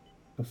or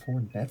before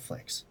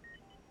Netflix.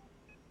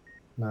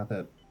 Not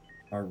that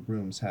our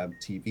rooms have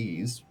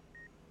TVs.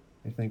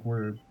 I think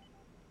we're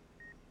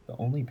the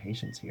only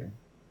patients here.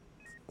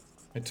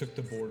 I took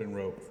the board and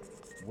wrote,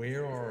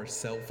 where are our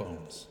cell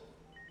phones?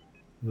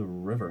 The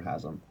river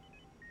has them.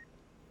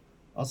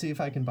 I'll see if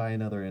I can buy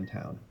another in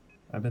town.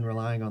 I've been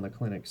relying on the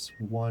clinic's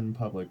one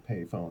public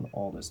payphone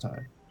all this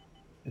time.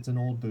 It's an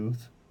old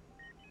booth,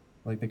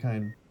 like the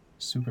kind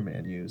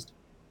Superman used.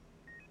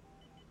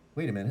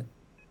 Wait a minute.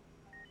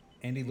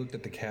 Andy looked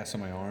at the cast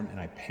on my arm and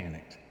I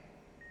panicked.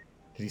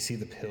 Did he see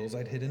the pills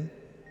I'd hidden?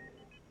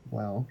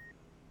 Well,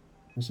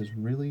 this is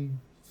really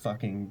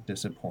fucking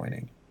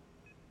disappointing.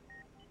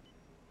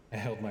 I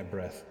held my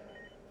breath,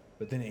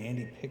 but then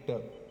Andy picked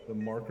up the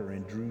marker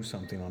and drew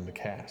something on the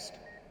cast.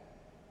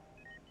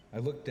 I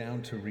looked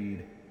down to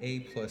read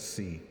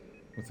A+C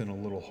within a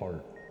little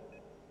heart.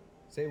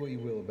 Say what you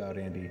will about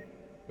Andy,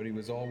 but he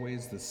was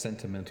always the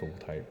sentimental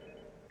type.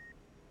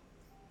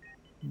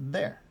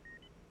 There.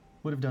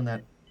 Would have done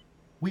that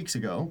weeks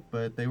ago,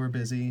 but they were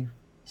busy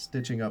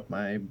stitching up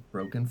my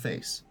broken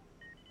face.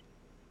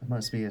 It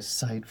must be a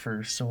sight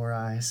for sore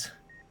eyes.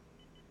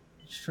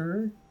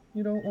 Sure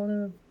you don't want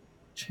to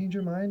change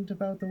your mind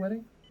about the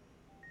wedding?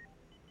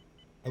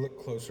 I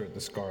looked closer at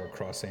the scar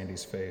across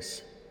Andy's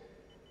face.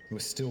 It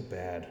was still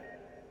bad,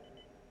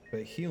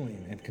 but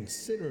healing and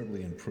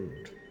considerably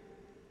improved.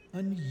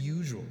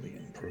 Unusually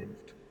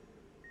improved.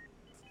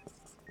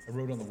 I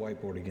wrote on the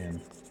whiteboard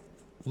again.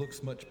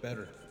 Looks much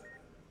better.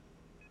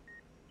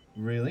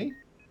 Really?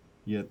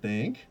 You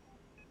think?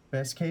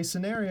 Best case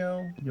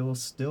scenario, you'll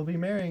still be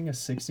marrying a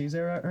 60s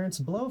era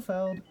Ernst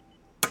Blofeld.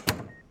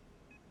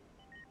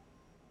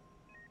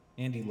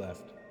 Andy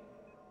left,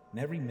 and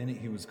every minute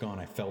he was gone,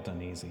 I felt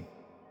uneasy.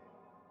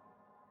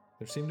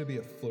 There seemed to be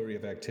a flurry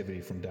of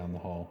activity from down the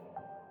hall.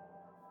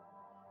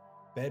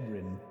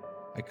 Bedridden,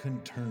 I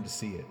couldn't turn to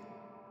see it,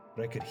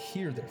 but I could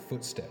hear their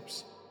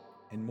footsteps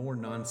and more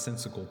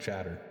nonsensical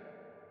chatter.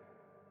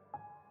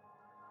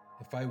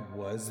 If I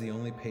was the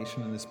only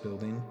patient in this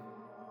building,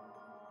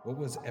 what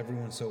was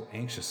everyone so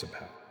anxious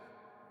about?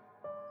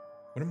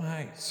 What am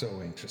I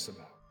so anxious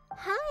about?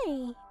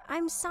 Hi,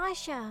 I'm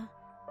Sasha.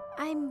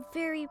 I'm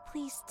very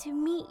pleased to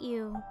meet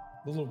you.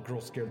 The little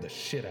girl scared the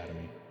shit out of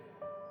me.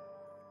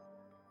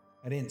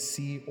 I didn't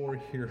see or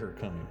hear her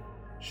coming.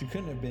 She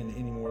couldn't have been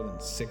any more than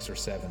 6 or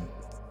 7.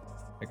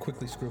 I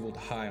quickly scribbled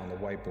hi on the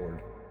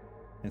whiteboard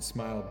and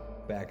smiled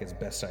back as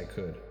best I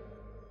could.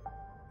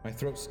 My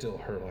throat still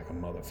hurt like a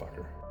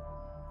motherfucker.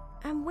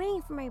 I'm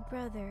waiting for my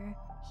brother.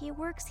 He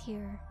works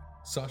here.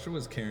 Sasha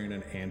was carrying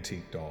an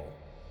antique doll.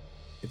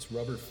 Its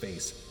rubber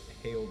face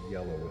paled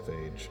yellow with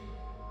age,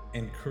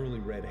 and curly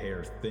red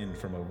hair thinned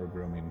from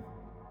overgrooming.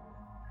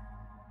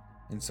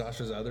 In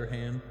Sasha's other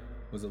hand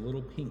was a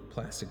little pink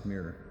plastic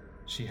mirror.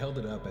 She held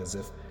it up as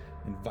if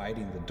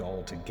inviting the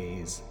doll to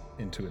gaze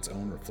into its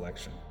own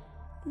reflection.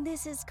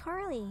 This is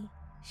Carly.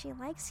 She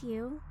likes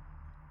you.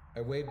 I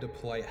waved a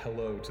polite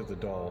hello to the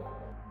doll.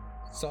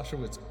 Sasha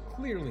was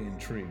clearly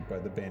intrigued by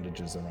the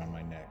bandages around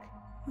my neck.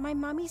 My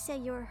mommy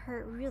said you were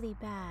hurt really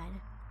bad.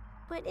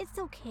 But it's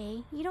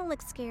okay. You don't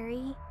look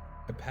scary.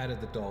 I patted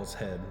the doll's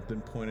head,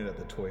 then pointed at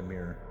the toy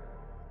mirror.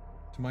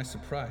 To my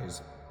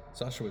surprise,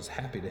 Sasha was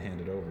happy to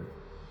hand it over.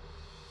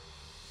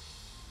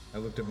 I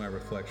looked at my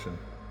reflection.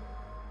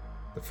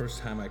 The first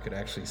time I could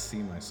actually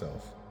see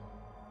myself.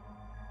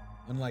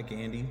 Unlike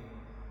Andy,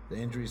 the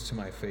injuries to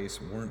my face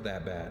weren't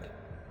that bad.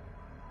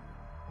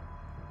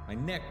 My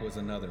neck was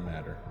another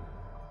matter.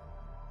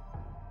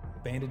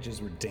 The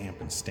bandages were damp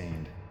and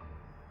stained,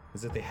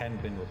 as if they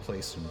hadn't been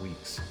replaced in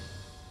weeks.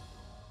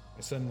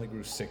 I suddenly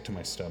grew sick to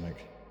my stomach.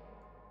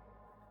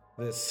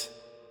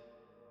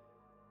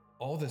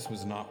 All this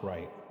was not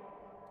right.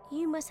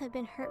 You must have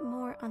been hurt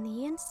more on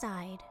the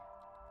inside.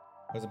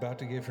 I was about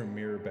to give her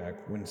mirror back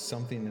when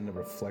something in the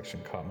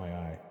reflection caught my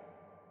eye.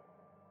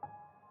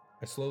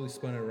 I slowly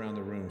spun it around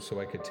the room so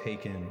I could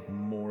take in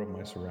more of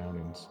my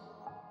surroundings.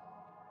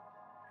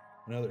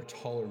 Another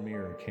taller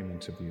mirror came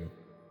into view.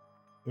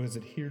 It was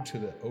adhered to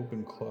the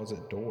open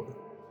closet door.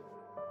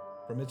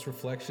 From its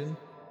reflection,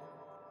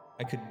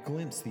 I could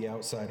glimpse the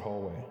outside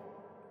hallway.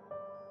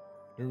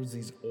 There was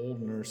these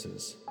old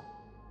nurses,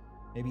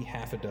 maybe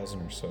half a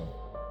dozen or so,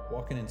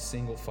 walking in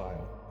single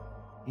file,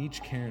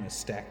 each carrying a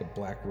stack of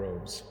black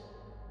robes.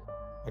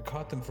 I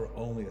caught them for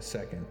only a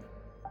second,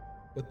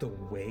 but the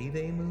way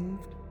they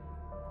moved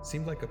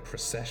seemed like a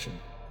procession.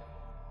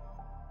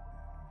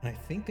 And I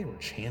think they were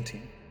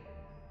chanting.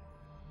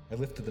 I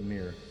lifted the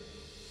mirror,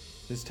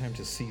 this time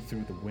to see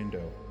through the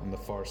window on the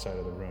far side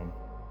of the room.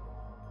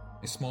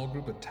 A small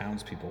group of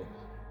townspeople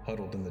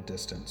huddled in the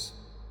distance,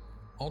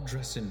 all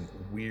dressed in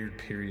weird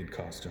period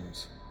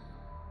costumes.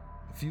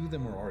 A few of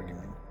them were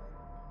arguing.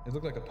 It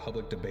looked like a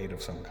public debate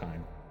of some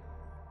kind.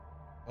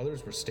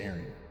 Others were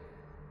staring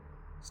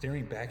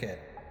back at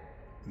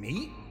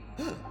me?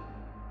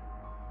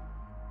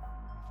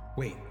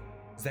 Wait,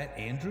 is that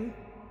Andrew?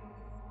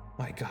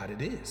 My God,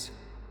 it is.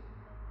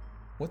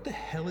 What the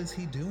hell is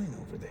he doing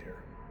over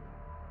there?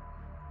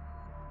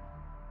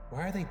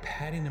 Why are they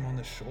patting him on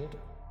the shoulder?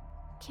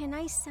 Can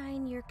I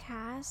sign your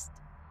cast?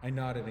 I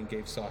nodded and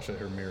gave Sasha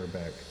her mirror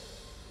back.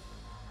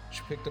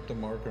 She picked up the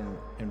marker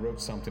and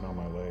wrote something on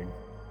my leg.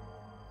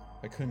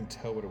 I couldn't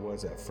tell what it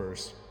was at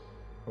first.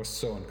 I was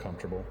so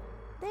uncomfortable.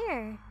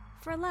 There,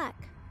 for luck.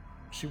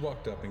 She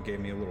walked up and gave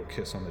me a little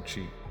kiss on the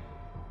cheek.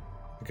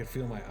 I could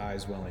feel my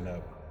eyes welling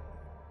up.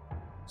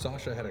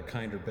 Sasha had a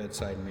kinder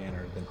bedside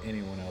manner than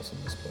anyone else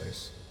in this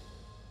place.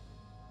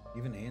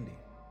 Even Andy.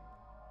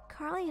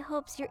 Carly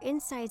hopes your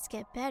insides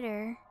get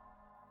better.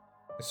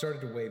 I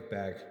started to wave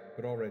back,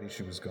 but already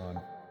she was gone.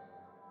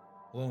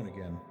 Alone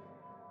again.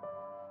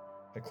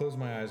 I closed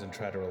my eyes and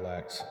tried to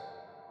relax.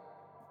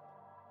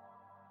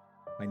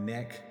 My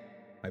neck,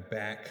 my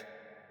back,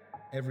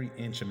 every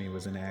inch of me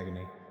was in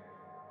agony.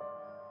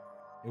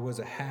 It was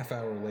a half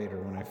hour later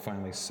when I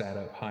finally sat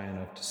up high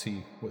enough to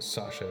see what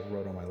Sasha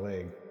wrote on my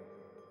leg.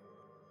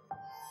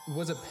 It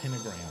was a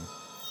pentagram.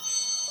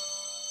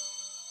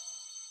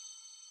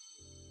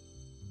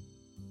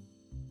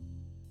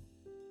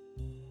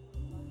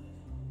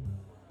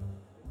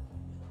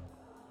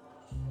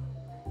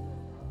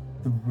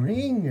 The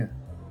ring!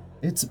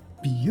 It's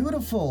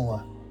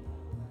beautiful!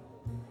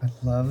 I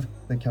love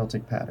the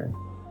Celtic pattern.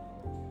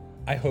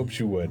 I hoped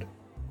you would.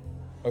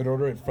 I'd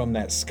order it from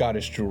that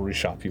Scottish jewelry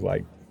shop you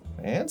like.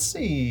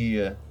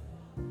 Fancy!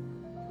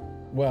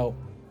 Well,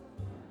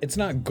 it's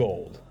not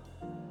gold.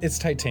 It's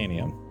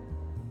titanium.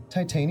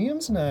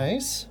 Titanium's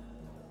nice.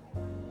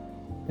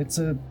 It's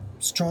a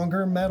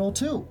stronger metal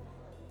too.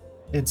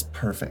 It's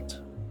perfect.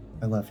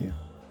 I love you.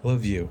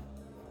 Love you.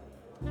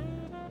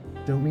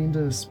 Don't mean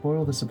to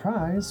spoil the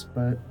surprise,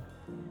 but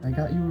I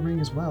got you a ring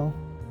as well.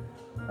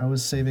 I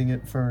was saving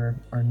it for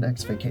our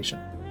next vacation.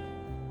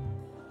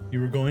 You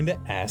were going to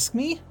ask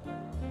me?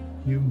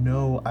 You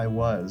know I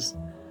was.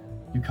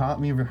 You caught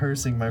me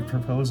rehearsing my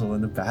proposal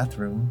in the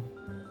bathroom.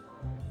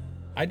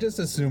 I just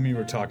assumed you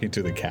were talking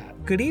to the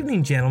cat. Good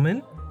evening,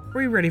 gentlemen.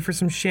 Are you ready for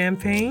some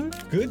champagne?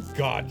 Good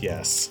God,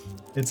 yes.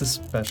 It's a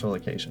special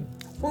occasion.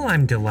 Well,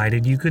 I'm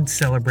delighted you could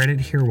celebrate it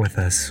here with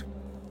us.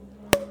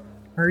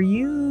 Are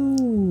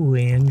you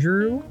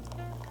Andrew?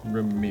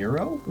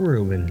 Ramiro?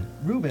 Ruben.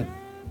 Ruben.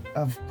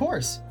 Of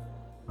course.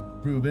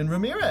 Ruben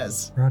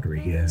Ramirez.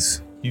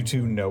 Rodriguez. You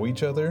two know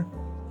each other?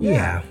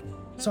 Yeah.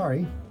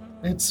 Sorry,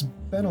 it's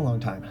been a long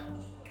time.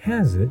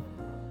 Has it?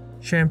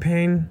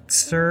 Champagne,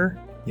 sir?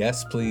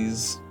 Yes,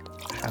 please.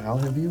 How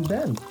have you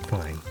been?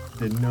 Fine.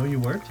 Didn't know you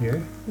worked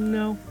here.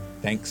 No.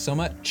 Thanks so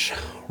much,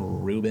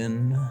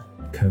 Ruben.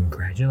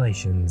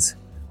 Congratulations,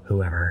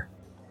 whoever.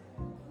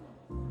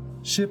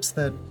 Ships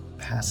that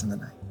pass in the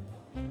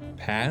night.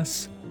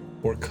 Pass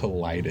or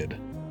collided?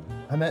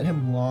 I met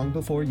him long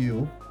before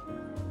you.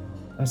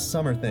 A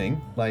summer thing,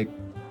 like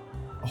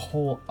a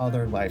whole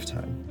other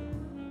lifetime.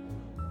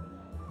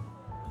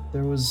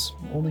 There was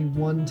only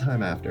one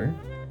time after,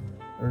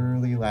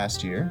 early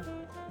last year.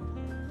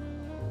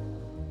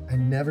 I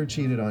never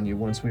cheated on you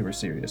once we were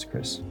serious,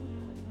 Chris.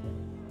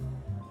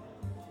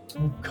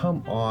 Oh,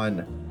 come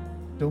on.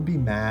 Don't be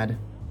mad.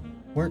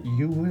 Weren't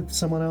you with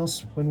someone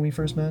else when we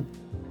first met?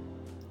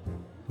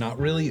 Not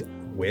really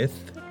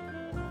with.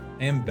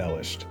 I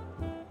embellished.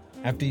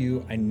 After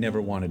you, I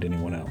never wanted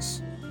anyone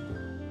else.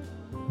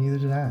 Neither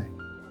did I.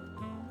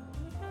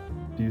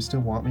 Do you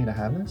still want me to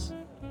have this?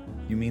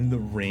 You mean the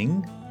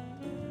ring?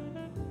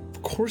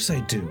 Of course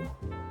I do.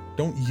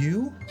 Don't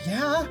you?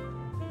 Yeah.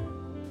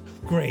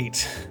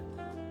 Great.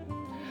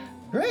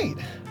 Great.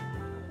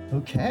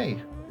 Okay.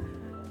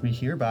 We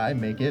hereby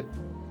make it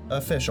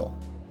official.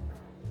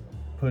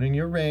 Putting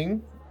your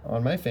ring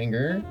on my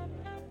finger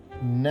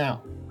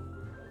now.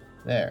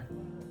 There.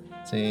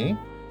 See?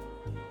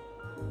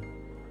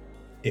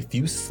 If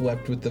you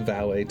slept with the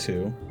valet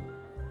too,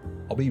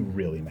 I'll be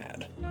really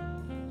mad.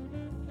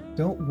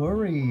 Don't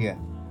worry.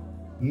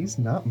 He's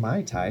not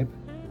my type.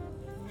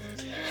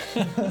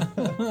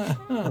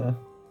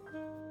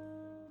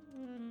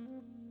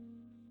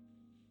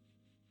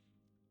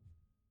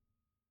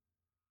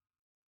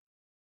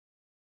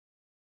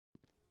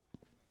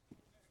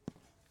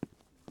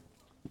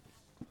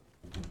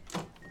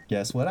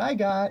 Guess what I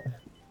got?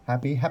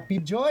 Happy, happy,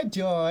 joy,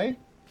 joy.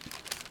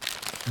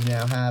 You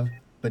now have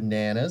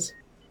bananas,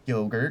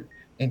 yogurt,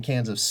 and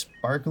cans of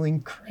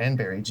sparkling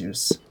cranberry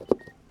juice.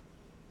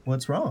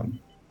 What's wrong?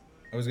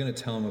 I was going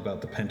to tell him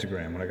about the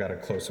pentagram when I got a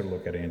closer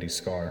look at Andy's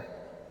scar.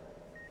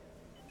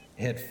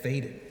 It had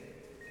faded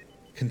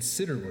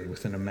considerably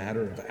within a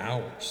matter of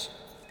hours.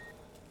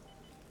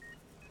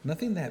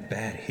 Nothing that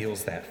bad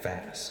heals that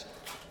fast.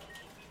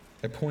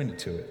 I pointed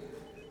to it.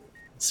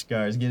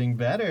 Scar's getting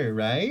better,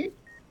 right?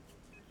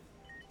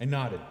 I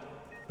nodded,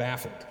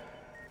 baffled.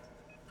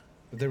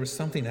 But there was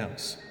something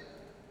else.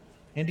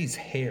 Andy's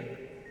hair.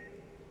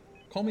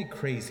 Call me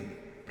crazy,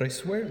 but I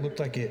swear it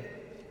looked like it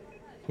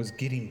was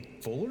getting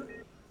fuller?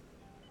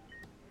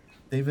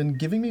 They've been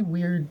giving me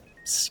weird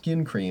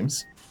skin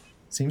creams.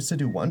 Seems to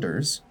do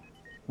wonders.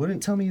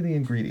 Wouldn't tell me the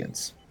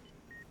ingredients.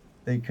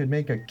 They could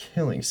make a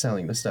killing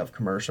selling the stuff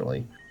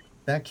commercially.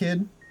 That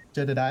kid,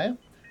 Jedediah,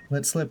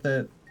 let slip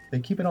that they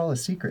keep it all a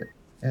secret,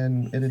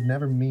 and it'd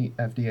never meet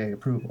FDA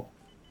approval.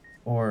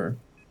 Or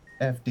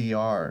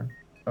FDR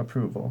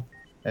approval,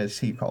 as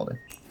he called it.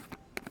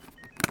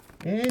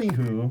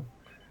 Anywho,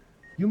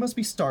 you must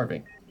be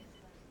starving.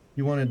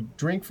 You want to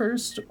drink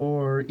first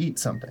or eat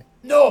something?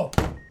 No!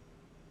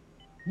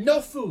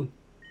 No food.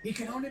 He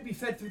can only be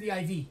fed through the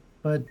IV.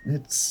 But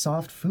it's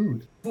soft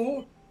food.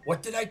 Fool,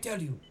 what did I tell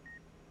you?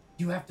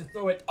 You have to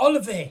throw it all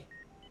away.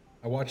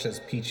 I watched as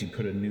Peachy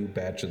put a new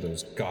batch of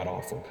those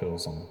god-awful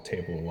pills on the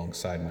table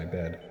alongside my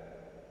bed.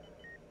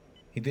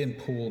 He then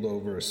pulled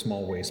over a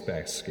small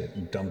wastebasket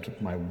and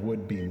dumped my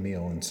would-be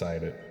meal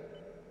inside it.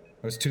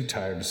 I was too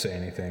tired to say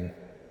anything,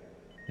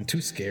 and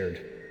too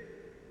scared.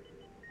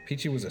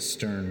 Peachy was a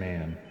stern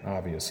man,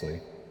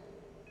 obviously,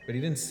 but he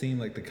didn't seem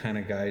like the kind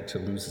of guy to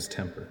lose his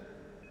temper.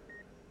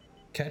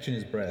 Catching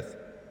his breath,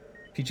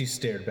 Peachy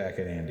stared back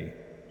at Andy,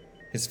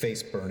 his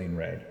face burning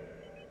red.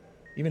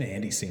 Even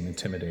Andy seemed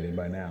intimidated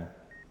by now.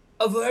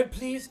 A word,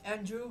 please,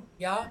 Andrew?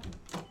 Yeah?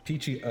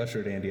 Peachy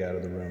ushered Andy out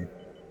of the room.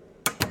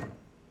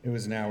 It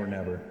was now or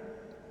never.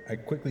 I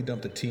quickly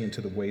dumped the tea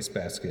into the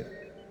wastebasket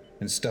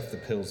and stuffed the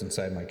pills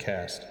inside my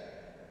cast.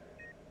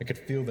 I could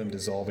feel them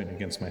dissolving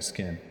against my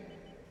skin.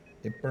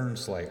 It burned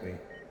slightly,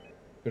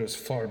 but it was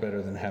far better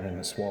than having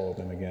to swallow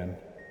them again.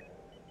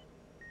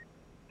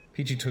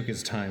 Peachy took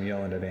his time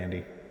yelling at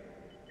Andy.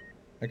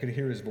 I could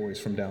hear his voice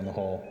from down the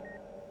hall,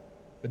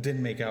 but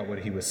didn't make out what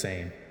he was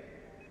saying.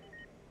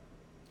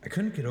 I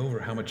couldn't get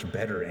over how much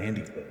better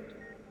Andy looked.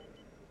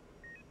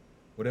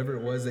 Whatever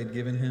it was they'd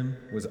given him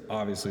was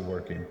obviously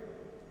working.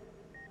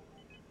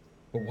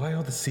 But why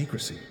all the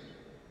secrecy?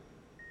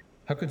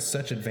 How could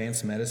such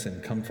advanced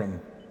medicine come from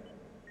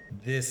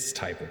this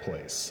type of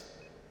place?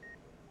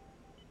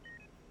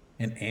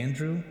 And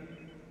Andrew?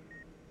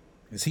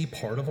 Is he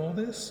part of all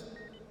this?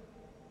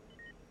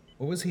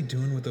 What was he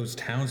doing with those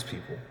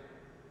townspeople?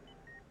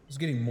 I was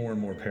getting more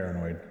and more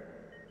paranoid.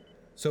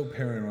 So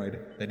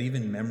paranoid that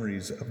even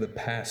memories of the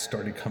past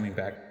started coming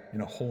back in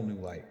a whole new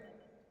light.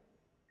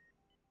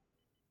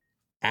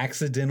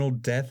 Accidental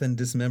death and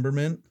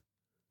dismemberment?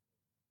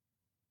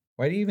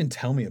 Why do you even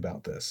tell me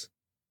about this?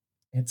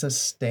 It's a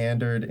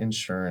standard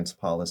insurance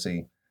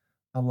policy.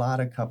 A lot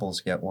of couples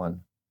get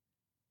one.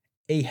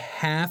 A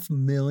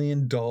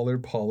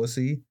 $500,000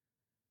 policy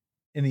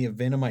in the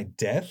event of my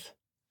death?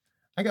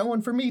 I got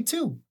one for me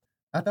too.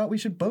 I thought we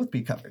should both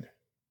be covered.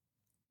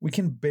 We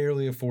can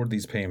barely afford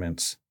these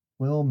payments.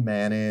 We'll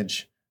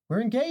manage.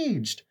 We're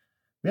engaged.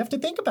 We have to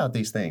think about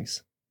these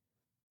things.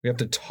 We have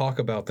to talk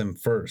about them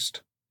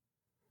first.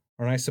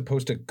 Aren't I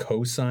supposed to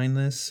co-sign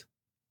this?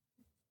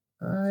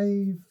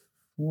 I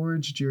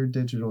forged your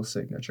digital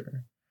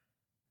signature.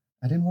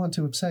 I didn't want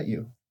to upset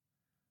you.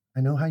 I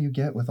know how you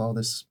get with all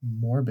this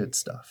morbid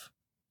stuff.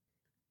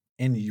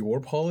 And your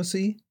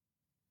policy?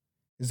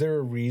 Is there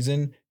a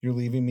reason you're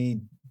leaving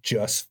me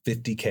just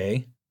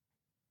 $50K?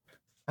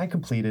 I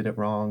completed it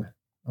wrong.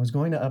 I was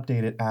going to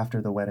update it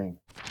after the wedding.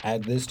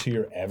 Add this to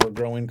your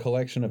ever-growing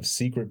collection of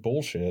secret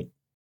bullshit.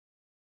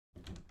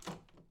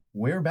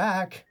 We're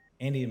back.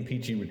 Andy and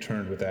Peachy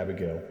returned with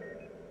Abigail.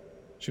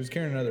 She was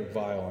carrying another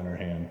vial in her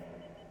hand.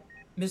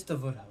 Mr.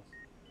 Woodhouse,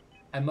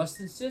 I must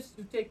insist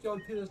you take your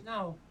pills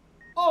now.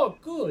 Oh,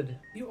 good.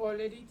 You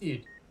already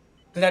did.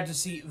 Glad to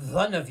see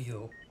one of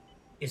you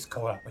is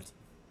cooperative.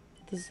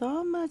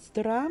 So much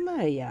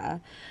drama, yeah.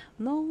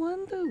 No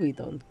wonder we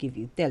don't give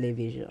you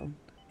television.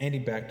 Andy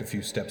backed a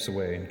few steps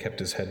away and kept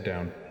his head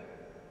down.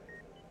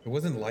 It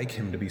wasn't like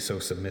him to be so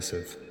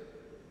submissive.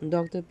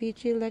 Dr.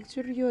 Peachy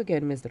lecture you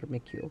again, Mr.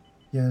 McHugh.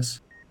 Yes.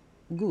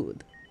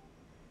 Good.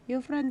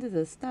 Your friend is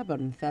a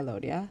stubborn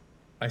fellow, yeah?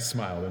 I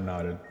smiled and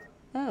nodded.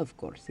 Of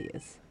course he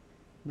is.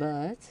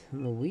 But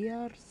we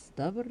are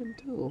stubborn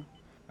too.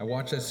 I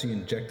watched as she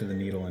injected the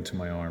needle into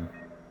my arm.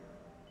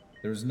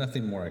 There was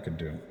nothing more I could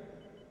do.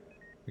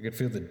 I could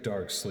feel the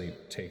dark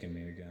sleep taking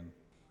me again.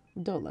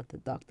 Don't let the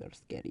doctor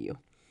scare you.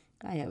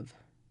 I have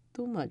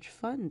too much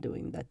fun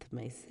doing that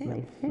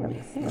myself.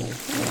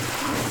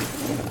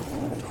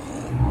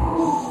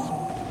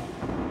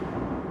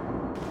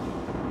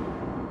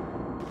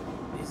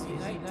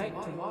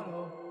 Night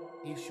tomorrow,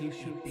 you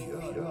should be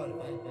sure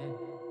then.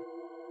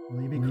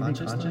 Will you be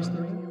conscious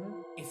during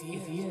it? If he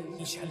is,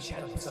 he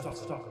shall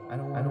stop. I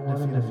don't want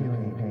him to feel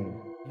any pain.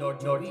 Nor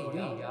we,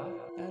 yeah.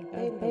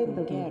 Our pain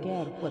doesn't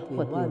care what we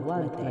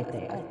want, our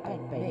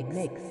pain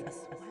makes us.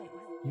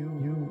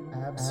 You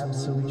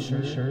absolutely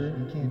sure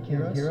he can't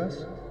hear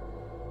us?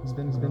 He's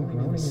been groaning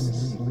in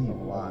his sleep a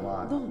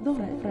lot.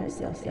 Don't fret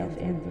yourself,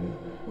 Andrew.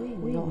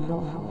 We know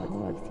how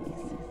hard this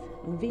is.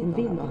 We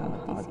know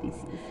how hard this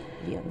is.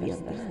 We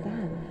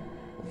understand.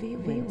 We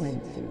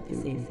went through the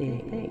same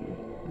thing.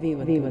 We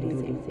were doing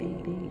the same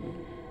thing.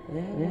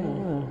 There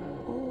were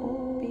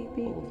all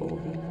people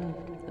we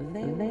loved.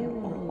 They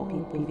were all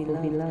people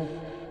we loved.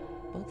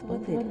 But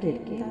when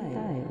it came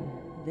time,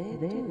 they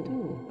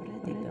too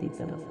readied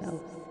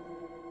themselves.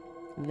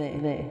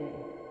 They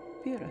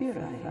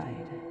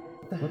purified.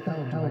 What the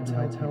hell do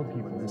I tell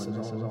people when this is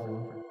all over?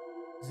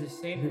 The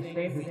same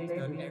thing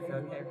we've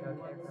done every.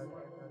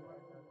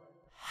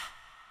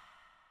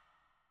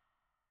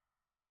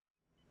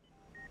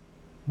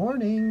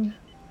 Morning.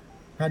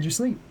 How'd you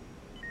sleep?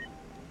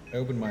 I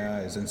opened my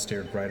eyes and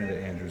stared right into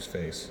Andrew's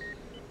face.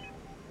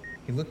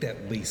 He looked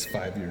at least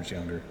 5 years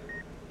younger.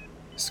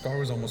 His scar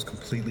was almost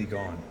completely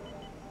gone.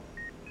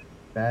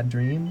 Bad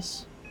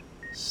dreams?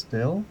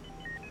 Still?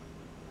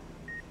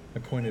 I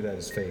pointed at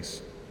his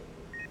face.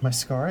 My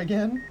scar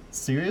again?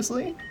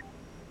 Seriously?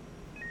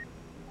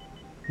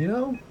 You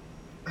know,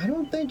 I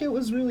don't think it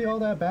was really all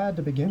that bad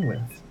to begin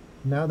with.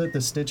 Now that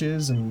the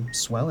stitches and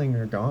swelling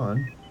are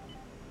gone.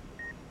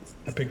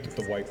 I picked up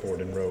the whiteboard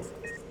and wrote,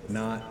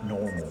 "Not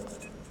normal."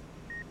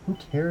 Who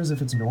cares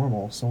if it's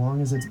normal, so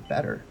long as it's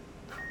better?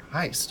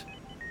 Christ.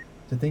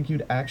 To think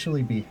you'd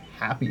actually be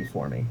happy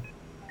for me.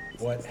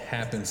 "What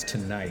happens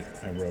tonight?"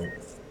 I wrote.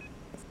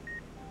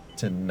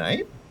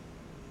 Tonight?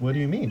 What do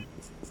you mean?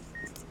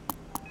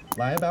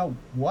 Lie about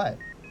what?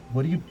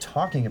 What are you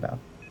talking about?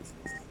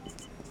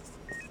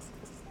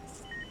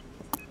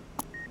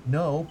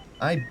 No,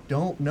 I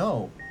don't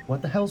know.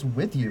 What the hell's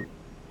with you?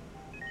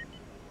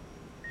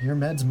 Your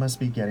meds must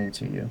be getting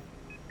to you.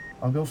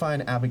 I'll go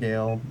find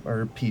Abigail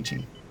or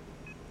Peachy.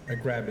 I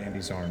grabbed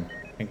Andy's arm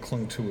and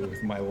clung to it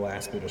with my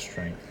last bit of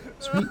strength.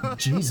 Sweet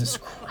Jesus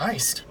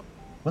Christ!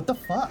 What the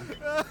fuck?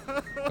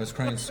 I was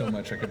crying so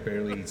much I could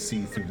barely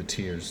see through the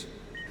tears.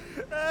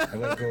 I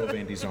let go of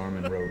Andy's arm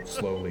and wrote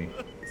slowly,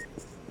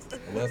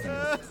 "I love you."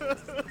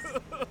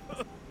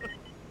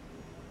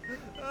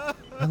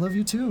 I love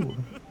you too,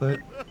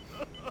 but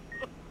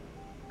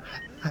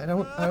I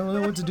don't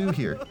know what to do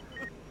here.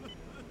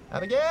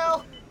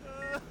 Abigail!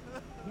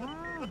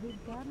 Yeah, who's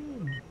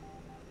coming?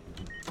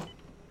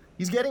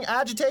 He's getting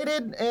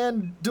agitated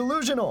and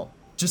delusional,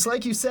 just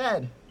like you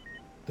said.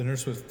 The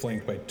nurse was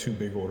flanked by 2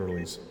 big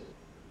orderlies.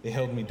 They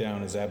held me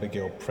down as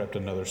Abigail prepped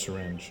another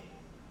syringe.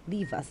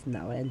 Leave us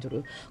now,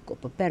 Andrew. Go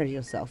prepare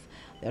yourself.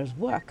 There's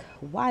work,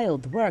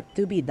 wild work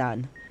to be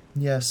done.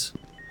 Yes,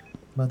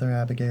 Mother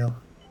Abigail.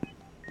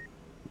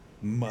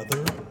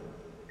 Mother?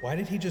 Why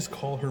did he just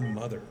call her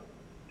mother?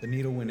 The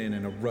needle went in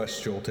and a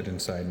rush jolted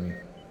inside me.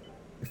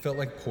 It felt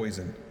like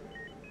poison.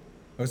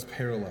 I was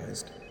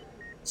paralyzed,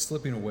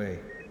 slipping away.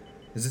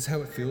 Is this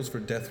how it feels for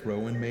death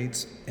row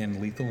inmates and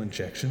lethal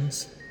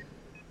injections?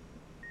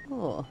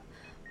 Oh,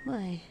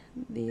 my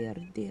dear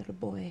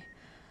boy.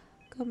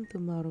 Come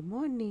tomorrow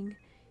morning,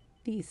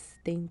 this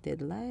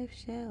tainted life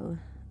shall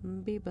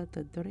be but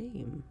a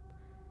dream.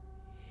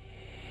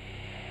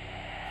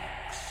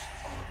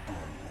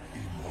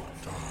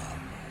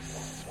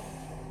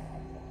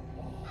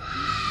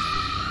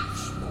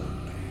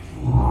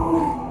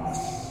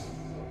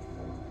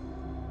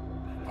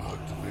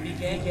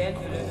 Yes,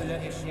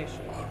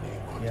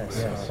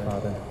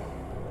 Father.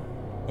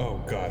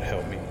 Oh, God,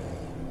 help me.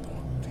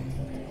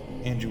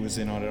 Andrew was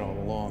in on it all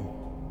along.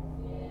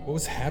 What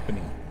was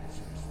happening?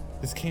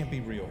 This can't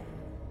be real.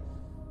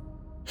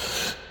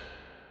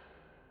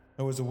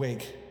 I was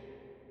awake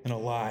and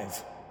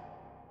alive.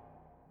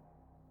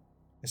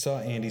 I saw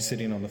Andy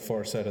sitting on the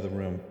far side of the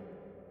room.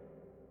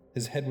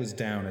 His head was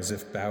down as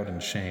if bowed in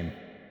shame.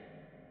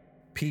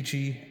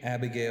 Peachy,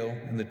 Abigail,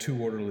 and the two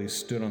orderlies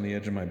stood on the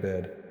edge of my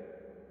bed.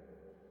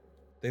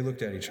 They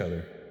looked at each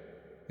other,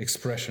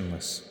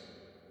 expressionless,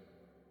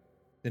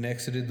 then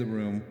exited the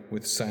room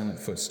with silent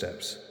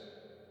footsteps.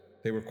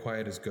 They were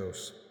quiet as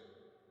ghosts.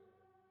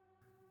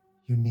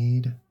 You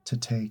need to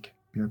take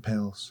your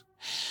pills.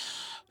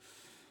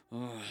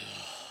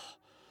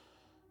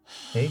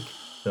 Take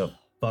the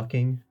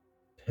fucking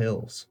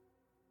pills.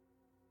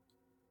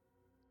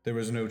 There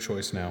was no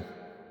choice now.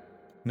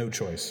 No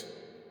choice.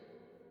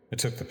 I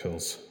took the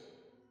pills.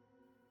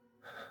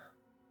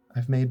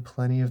 I've made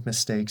plenty of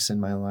mistakes in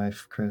my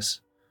life,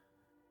 Chris.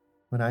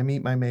 When I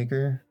meet my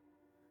maker,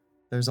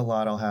 there's a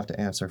lot I'll have to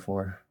answer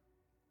for.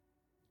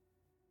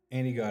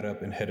 Andy got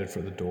up and headed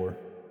for the door.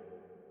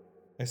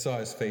 I saw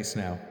his face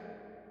now.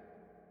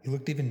 He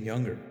looked even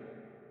younger.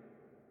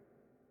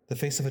 The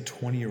face of a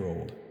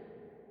 20-year-old.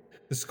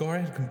 The scar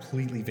had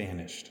completely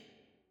vanished.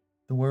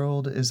 The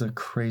world is a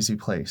crazy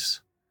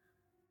place.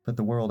 But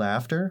the world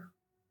after?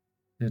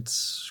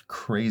 It's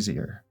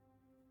crazier.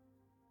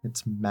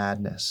 It's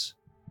madness.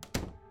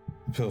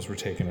 The pills were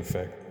taking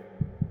effect.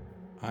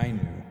 I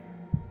knew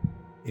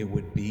it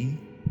would be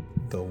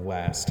the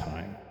last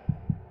time.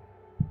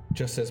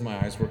 Just as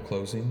my eyes were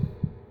closing,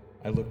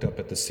 I looked up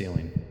at the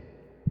ceiling,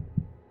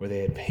 where they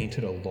had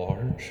painted a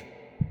large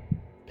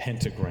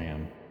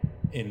pentagram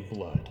in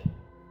blood.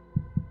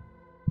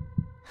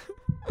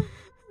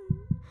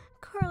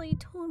 Carly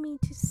told me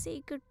to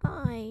say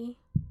goodbye.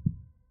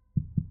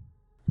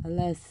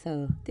 Alas,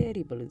 so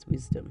terrible is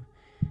wisdom,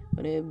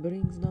 when it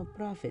brings no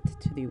profit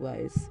to the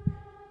wise.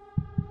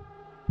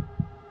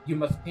 You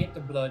must paint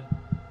the blood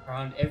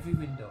around every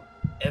window,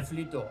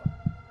 every door.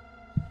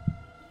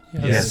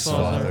 Yes,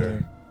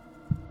 Father.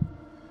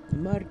 The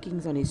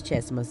markings on his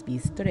chest must be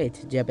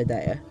straight,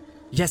 Jebediah.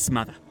 Yes,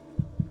 Mother.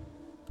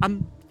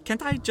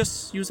 Can't I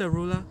just use a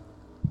ruler?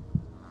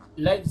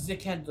 Light the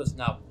candles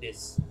now,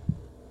 please.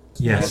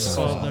 Yes,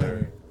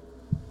 Father.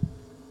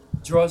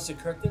 Draw the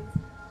curtain,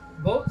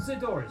 bolt the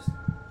doors.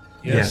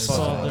 Yes,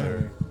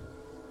 Father.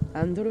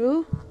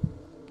 Andrew,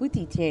 put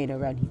the chain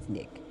around his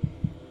neck.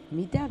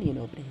 Medallion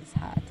over his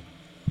heart.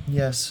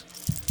 Yes,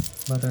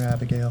 Mother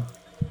Abigail.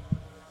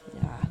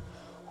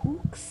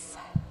 Hooks.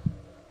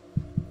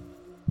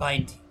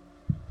 Bind him.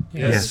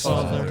 Yes,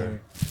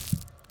 Father.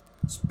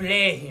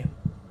 Splay him.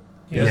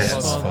 Yes,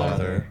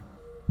 Father.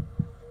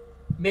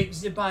 Make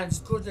the bands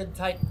good and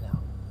tight now.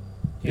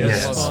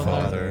 Yes,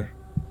 Father.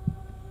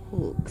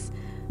 Hooks.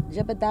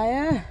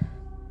 Jebediah.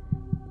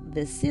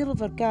 The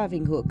silver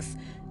carving hooks.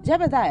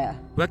 Jebediah.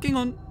 Working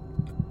on...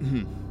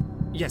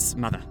 Yes,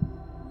 Mother.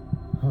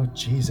 Oh,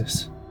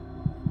 Jesus.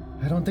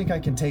 I don't think I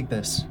can take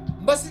this.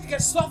 Mustn't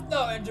get soft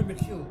now, Andrew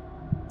McHugh.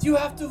 You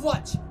have to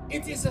watch.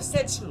 It is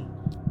essential.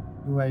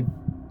 Do I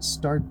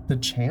start the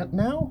chant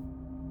now?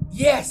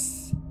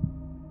 Yes.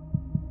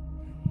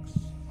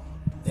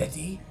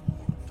 Ready?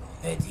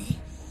 Ready?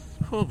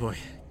 Oh boy,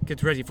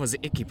 get ready for the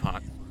icky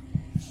part.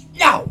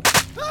 Now!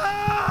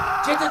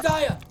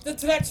 Jedediah, the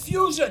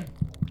transfusion!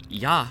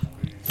 Yeah.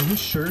 Are you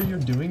sure you're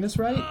doing this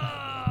right?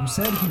 You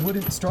said he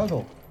wouldn't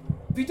struggle.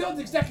 We don't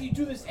exactly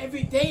do this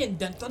every day in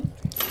Denton.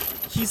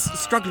 He's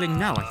struggling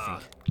now, I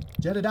think.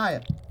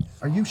 Jedediah,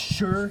 are you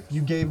sure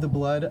you gave the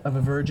blood of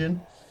a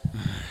virgin?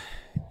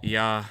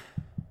 Yeah.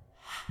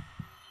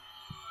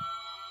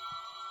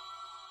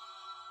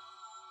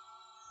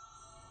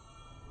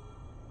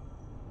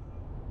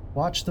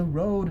 Watch the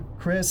road,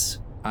 Chris.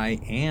 I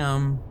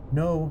am.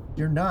 No,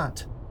 you're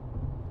not.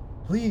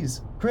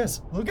 Please,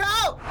 Chris, look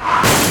out!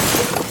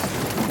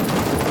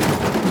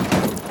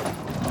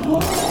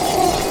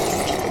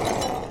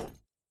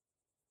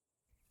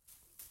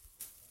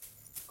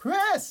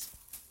 Chris!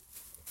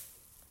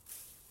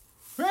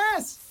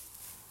 Chris!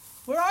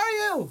 Where are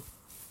you?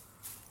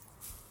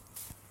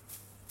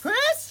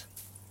 Chris?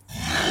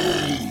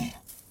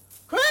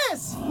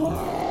 Chris!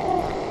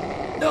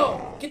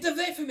 No! Get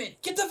away from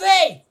it! Get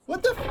away!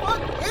 What the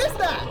fuck is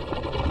that?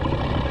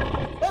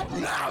 That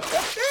thing!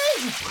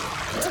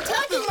 It's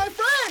attacking my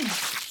friend!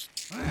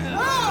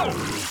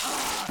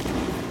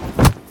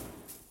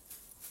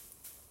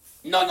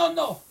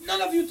 No!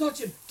 None of you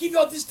touch him! Keep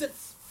your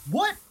distance!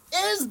 What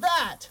is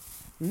that?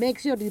 Make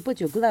sure you put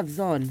your gloves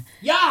on.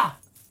 Yeah!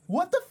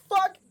 What the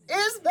fuck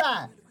is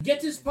that?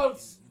 Get his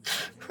pulse!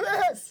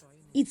 Chris!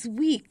 It's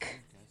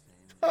weak.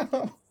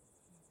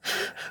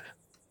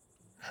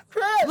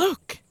 Chris!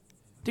 Look!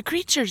 The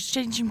creature's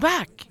changing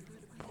back.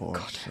 Poor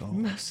soul.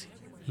 Mercy.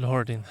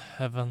 Lord in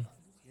heaven.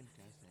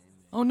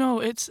 Oh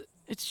no, it's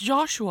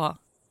Joshua.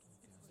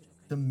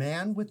 The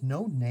man with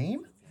no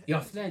name?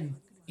 Your friend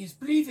is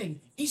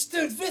breathing. He's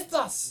still with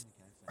us.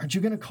 Aren't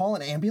you gonna call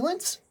an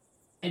ambulance?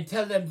 and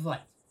tell them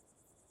what?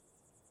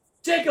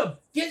 Jacob,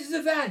 get to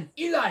the van.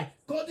 Eli,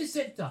 go to the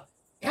center.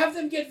 Have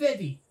them get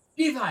ready.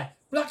 Levi,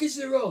 blockage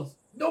the roads.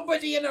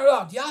 Nobody in or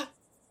out, yeah?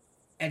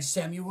 And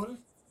Samuel,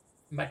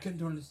 my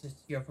condolences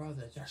to your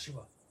brother,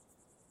 Joshua.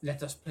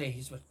 Let us pray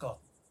he's with God.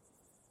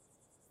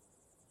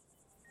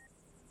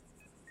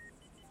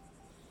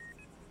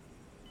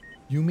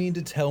 You mean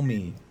to tell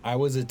me I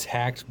was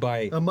attacked by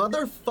a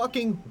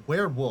motherfucking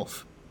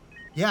werewolf?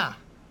 Yeah.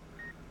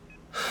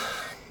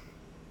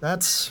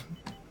 That's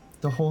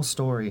the whole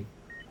story.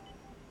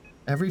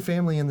 Every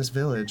family in this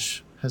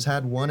village has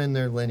had one in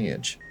their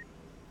lineage.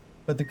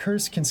 But the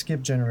curse can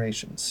skip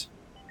generations.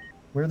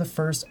 We're the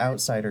first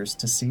outsiders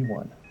to see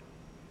one.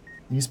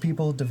 These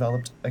people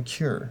developed a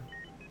cure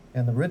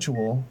and the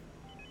ritual,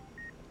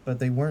 but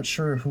they weren't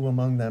sure who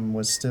among them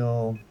was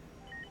still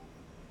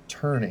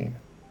turning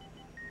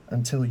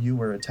until you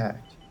were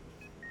attacked.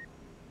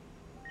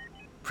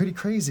 Pretty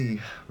crazy,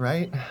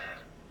 right?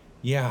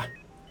 Yeah.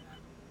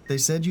 They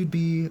said you'd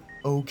be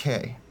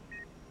okay.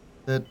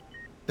 That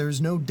there's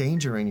no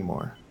danger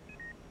anymore.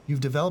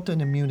 You've developed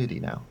an immunity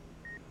now.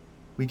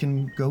 We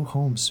can go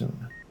home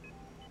soon.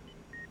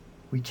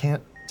 We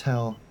can't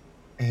tell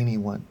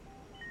anyone.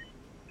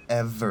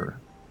 Ever.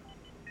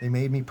 They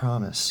made me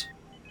promise.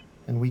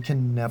 And we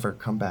can never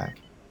come back.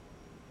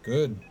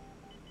 Good.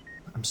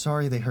 I'm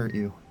sorry they hurt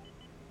you.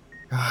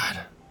 God,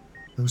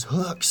 those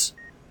hooks.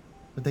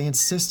 But they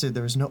insisted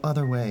there was no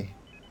other way.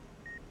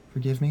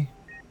 Forgive me?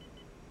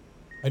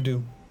 I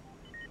do.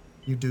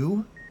 You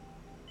do?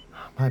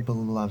 My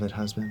beloved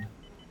husband.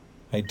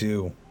 I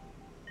do.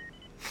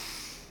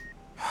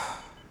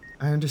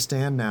 I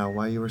understand now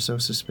why you were so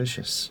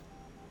suspicious.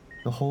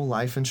 The whole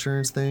life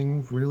insurance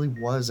thing really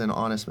was an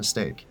honest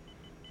mistake.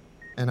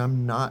 And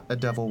I'm not a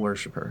devil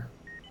worshiper.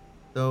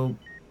 Though,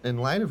 in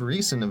light of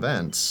recent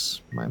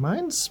events, my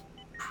mind's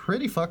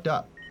pretty fucked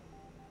up.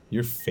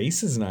 Your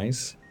face is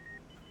nice.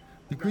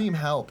 The cream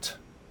helped.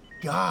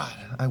 God,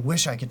 I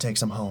wish I could take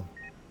some home.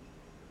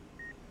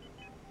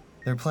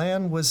 Their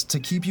plan was to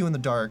keep you in the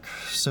dark,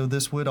 so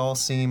this would all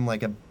seem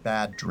like a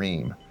bad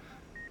dream.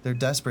 They're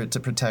desperate to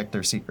protect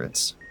their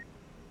secrets.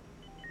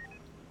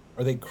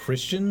 Are they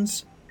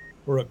Christians?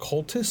 Or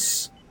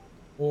occultists?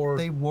 Or...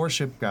 They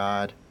worship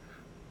God,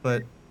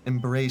 but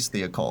embrace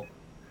the occult.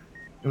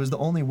 It was the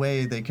only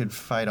way they could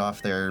fight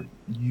off their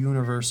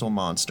universal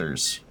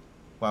monsters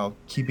while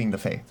keeping the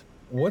faith.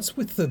 What's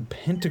with the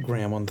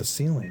pentagram on the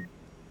ceiling?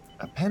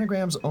 A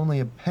pentagram's only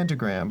a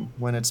pentagram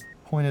when it's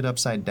pointed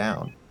upside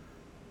down.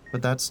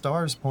 But that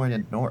star's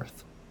pointed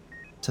north.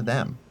 To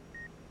them.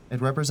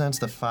 It represents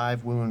the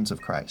 5 wounds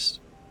of Christ.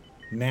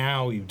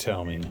 Now you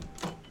tell me.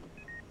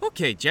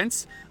 Okay,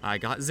 gents, I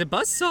got the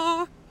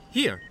buzzsaw.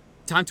 Here,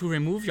 time to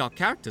remove your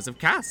characters of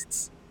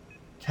casts.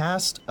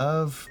 Cast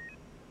of...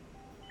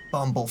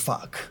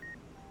 Bumblefuck.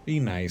 Be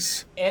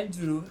nice.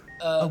 Andrew,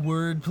 A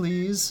word,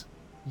 please?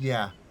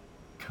 Yeah.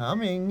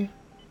 Coming.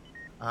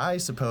 I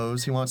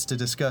suppose he wants to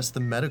discuss the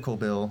medical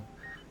bill.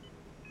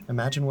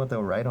 Imagine what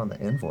they'll write on the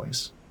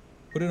invoice.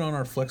 Put it on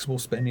our flexible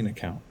spending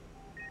account.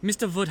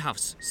 Mr.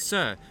 Woodhouse,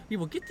 sir, we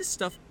will get this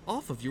stuff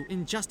off of you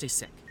in just a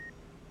sec.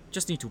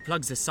 Just need to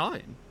plug the saw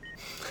in.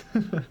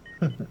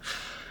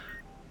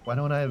 Why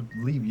don't I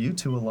leave you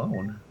two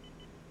alone?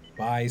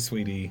 Bye,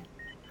 sweetie.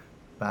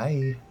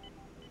 Bye.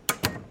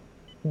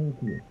 Thank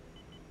you.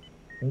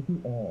 Thank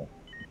you all.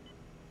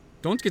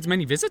 Don't get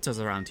many visitors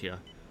around here.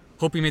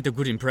 Hope we made a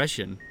good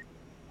impression.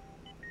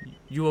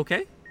 You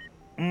okay?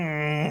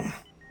 I'm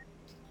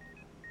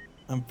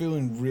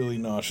feeling really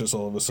nauseous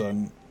all of a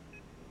sudden.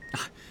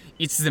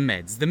 It's the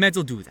meds. The meds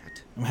will do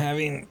that. I'm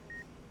having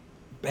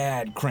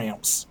bad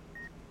cramps.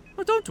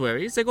 Oh, don't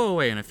worry. They go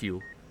away in a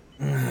few.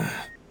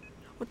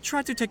 Well,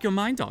 try to take your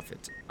mind off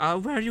it.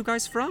 Where are you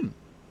guys from?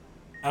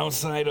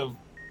 Outside of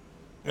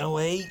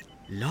L.A.?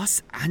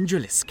 Los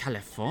Angeles,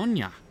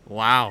 California.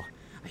 Wow.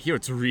 I hear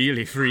it's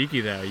really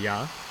freaky there,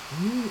 yeah?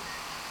 Are you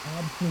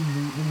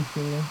absolutely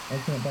sure I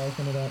can't buy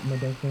some of that in my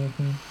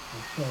destination?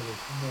 I'm sorry,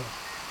 no.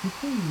 You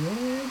say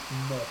really?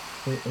 No.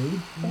 For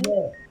AIDS?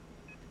 No.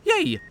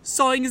 Yay!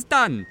 Sawing is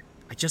done.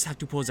 I just have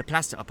to pull the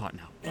plaster apart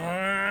now.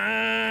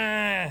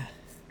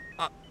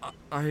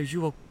 Are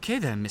you okay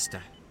there,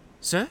 mister?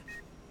 Sir?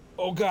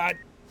 Oh, God.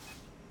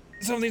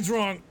 Something's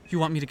wrong. You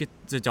want me to get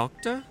the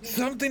doctor?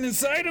 Something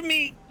inside of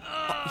me.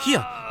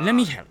 Here, let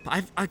me help.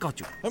 I got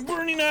you. I'm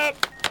burning up.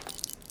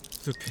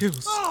 The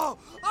pills.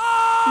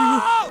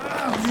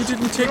 You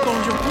didn't take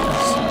all your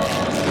pills.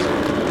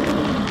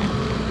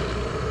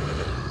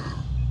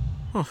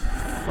 Oh,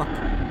 fuck.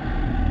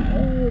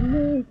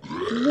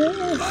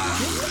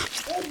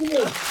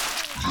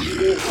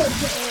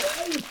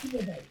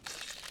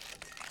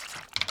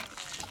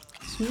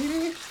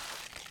 Sweetie?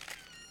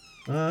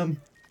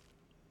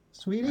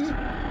 Sweetie?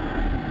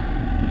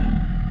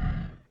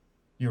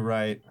 You're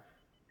right.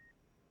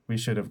 We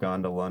should have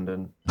gone to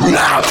London.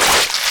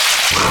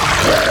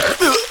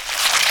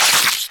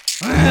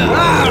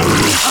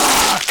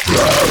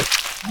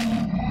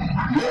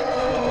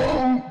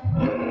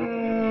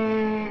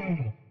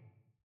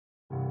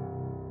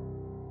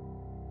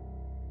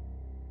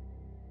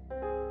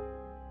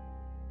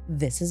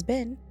 This has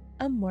been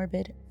a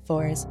Morbid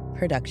Forest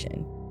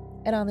production.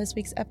 And on this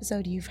week's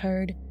episode, you've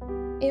heard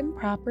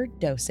Improper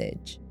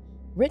Dosage,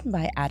 written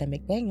by Adam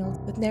McDaniel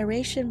with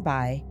narration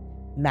by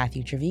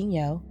Matthew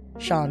Trevino,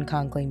 Sean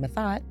Conkling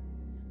Mathot,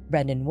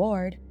 Brendan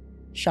Ward,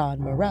 Sean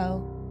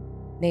Moreau,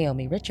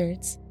 Naomi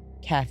Richards,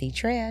 Kathy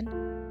Tran,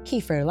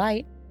 Kiefer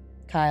Light,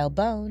 Kyle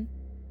Bone,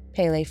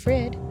 Pele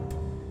Frid,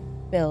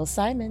 Bill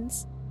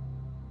Simons,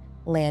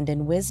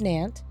 Landon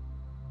Wisnant,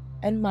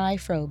 and Mai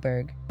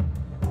Froberg.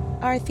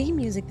 Our theme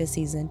music this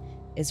season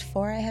is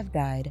For I Have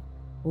Died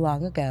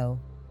Long Ago,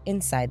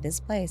 Inside This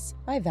Place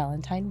by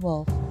Valentine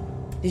Wolf.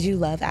 Did you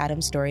love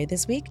Adam's story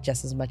this week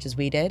just as much as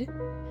we did?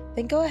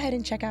 Then go ahead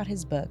and check out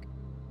his book,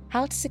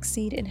 How to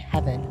Succeed in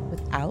Heaven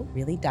Without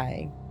Really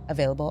Dying,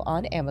 available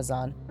on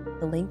Amazon.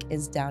 The link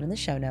is down in the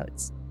show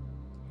notes.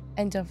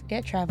 And don't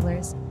forget,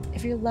 travelers,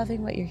 if you're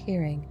loving what you're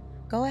hearing,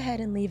 go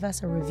ahead and leave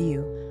us a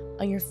review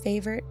on your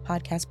favorite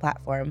podcast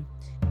platform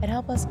and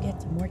help us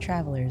get to more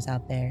travelers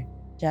out there,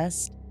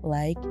 just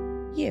like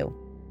you.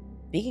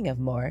 Speaking of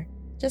more,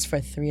 just for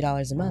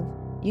 $3 a month,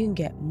 you can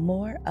get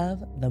more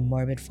of The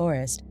Morbid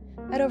Forest.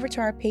 Head over to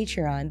our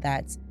Patreon,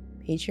 that's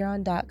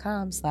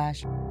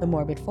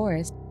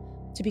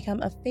patreon.com/themorbidforest, to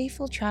become a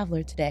faithful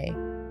traveler today.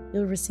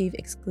 You'll receive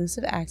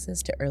exclusive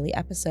access to early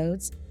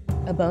episodes,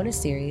 a bonus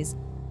series,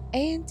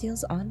 and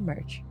deals on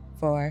merch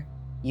for,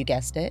 you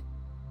guessed it,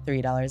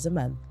 $3 a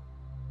month.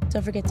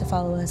 Don't forget to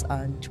follow us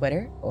on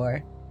Twitter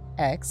or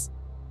X,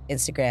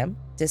 Instagram,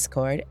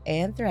 Discord,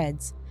 and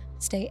Threads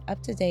to stay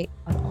up to date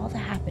on all the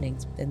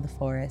happenings within the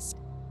forest.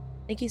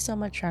 Thank you so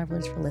much,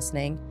 travelers, for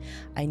listening.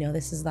 I know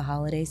this is the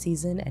holiday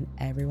season and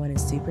everyone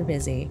is super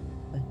busy,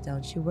 but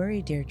don't you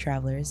worry, dear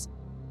travelers.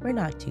 We're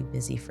not too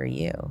busy for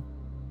you.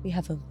 We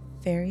have a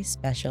very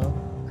special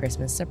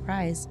Christmas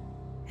surprise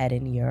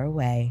heading your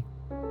way.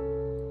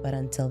 But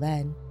until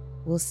then,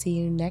 we'll see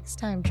you next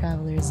time,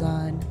 travelers,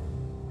 on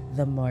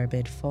The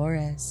Morbid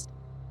Forest.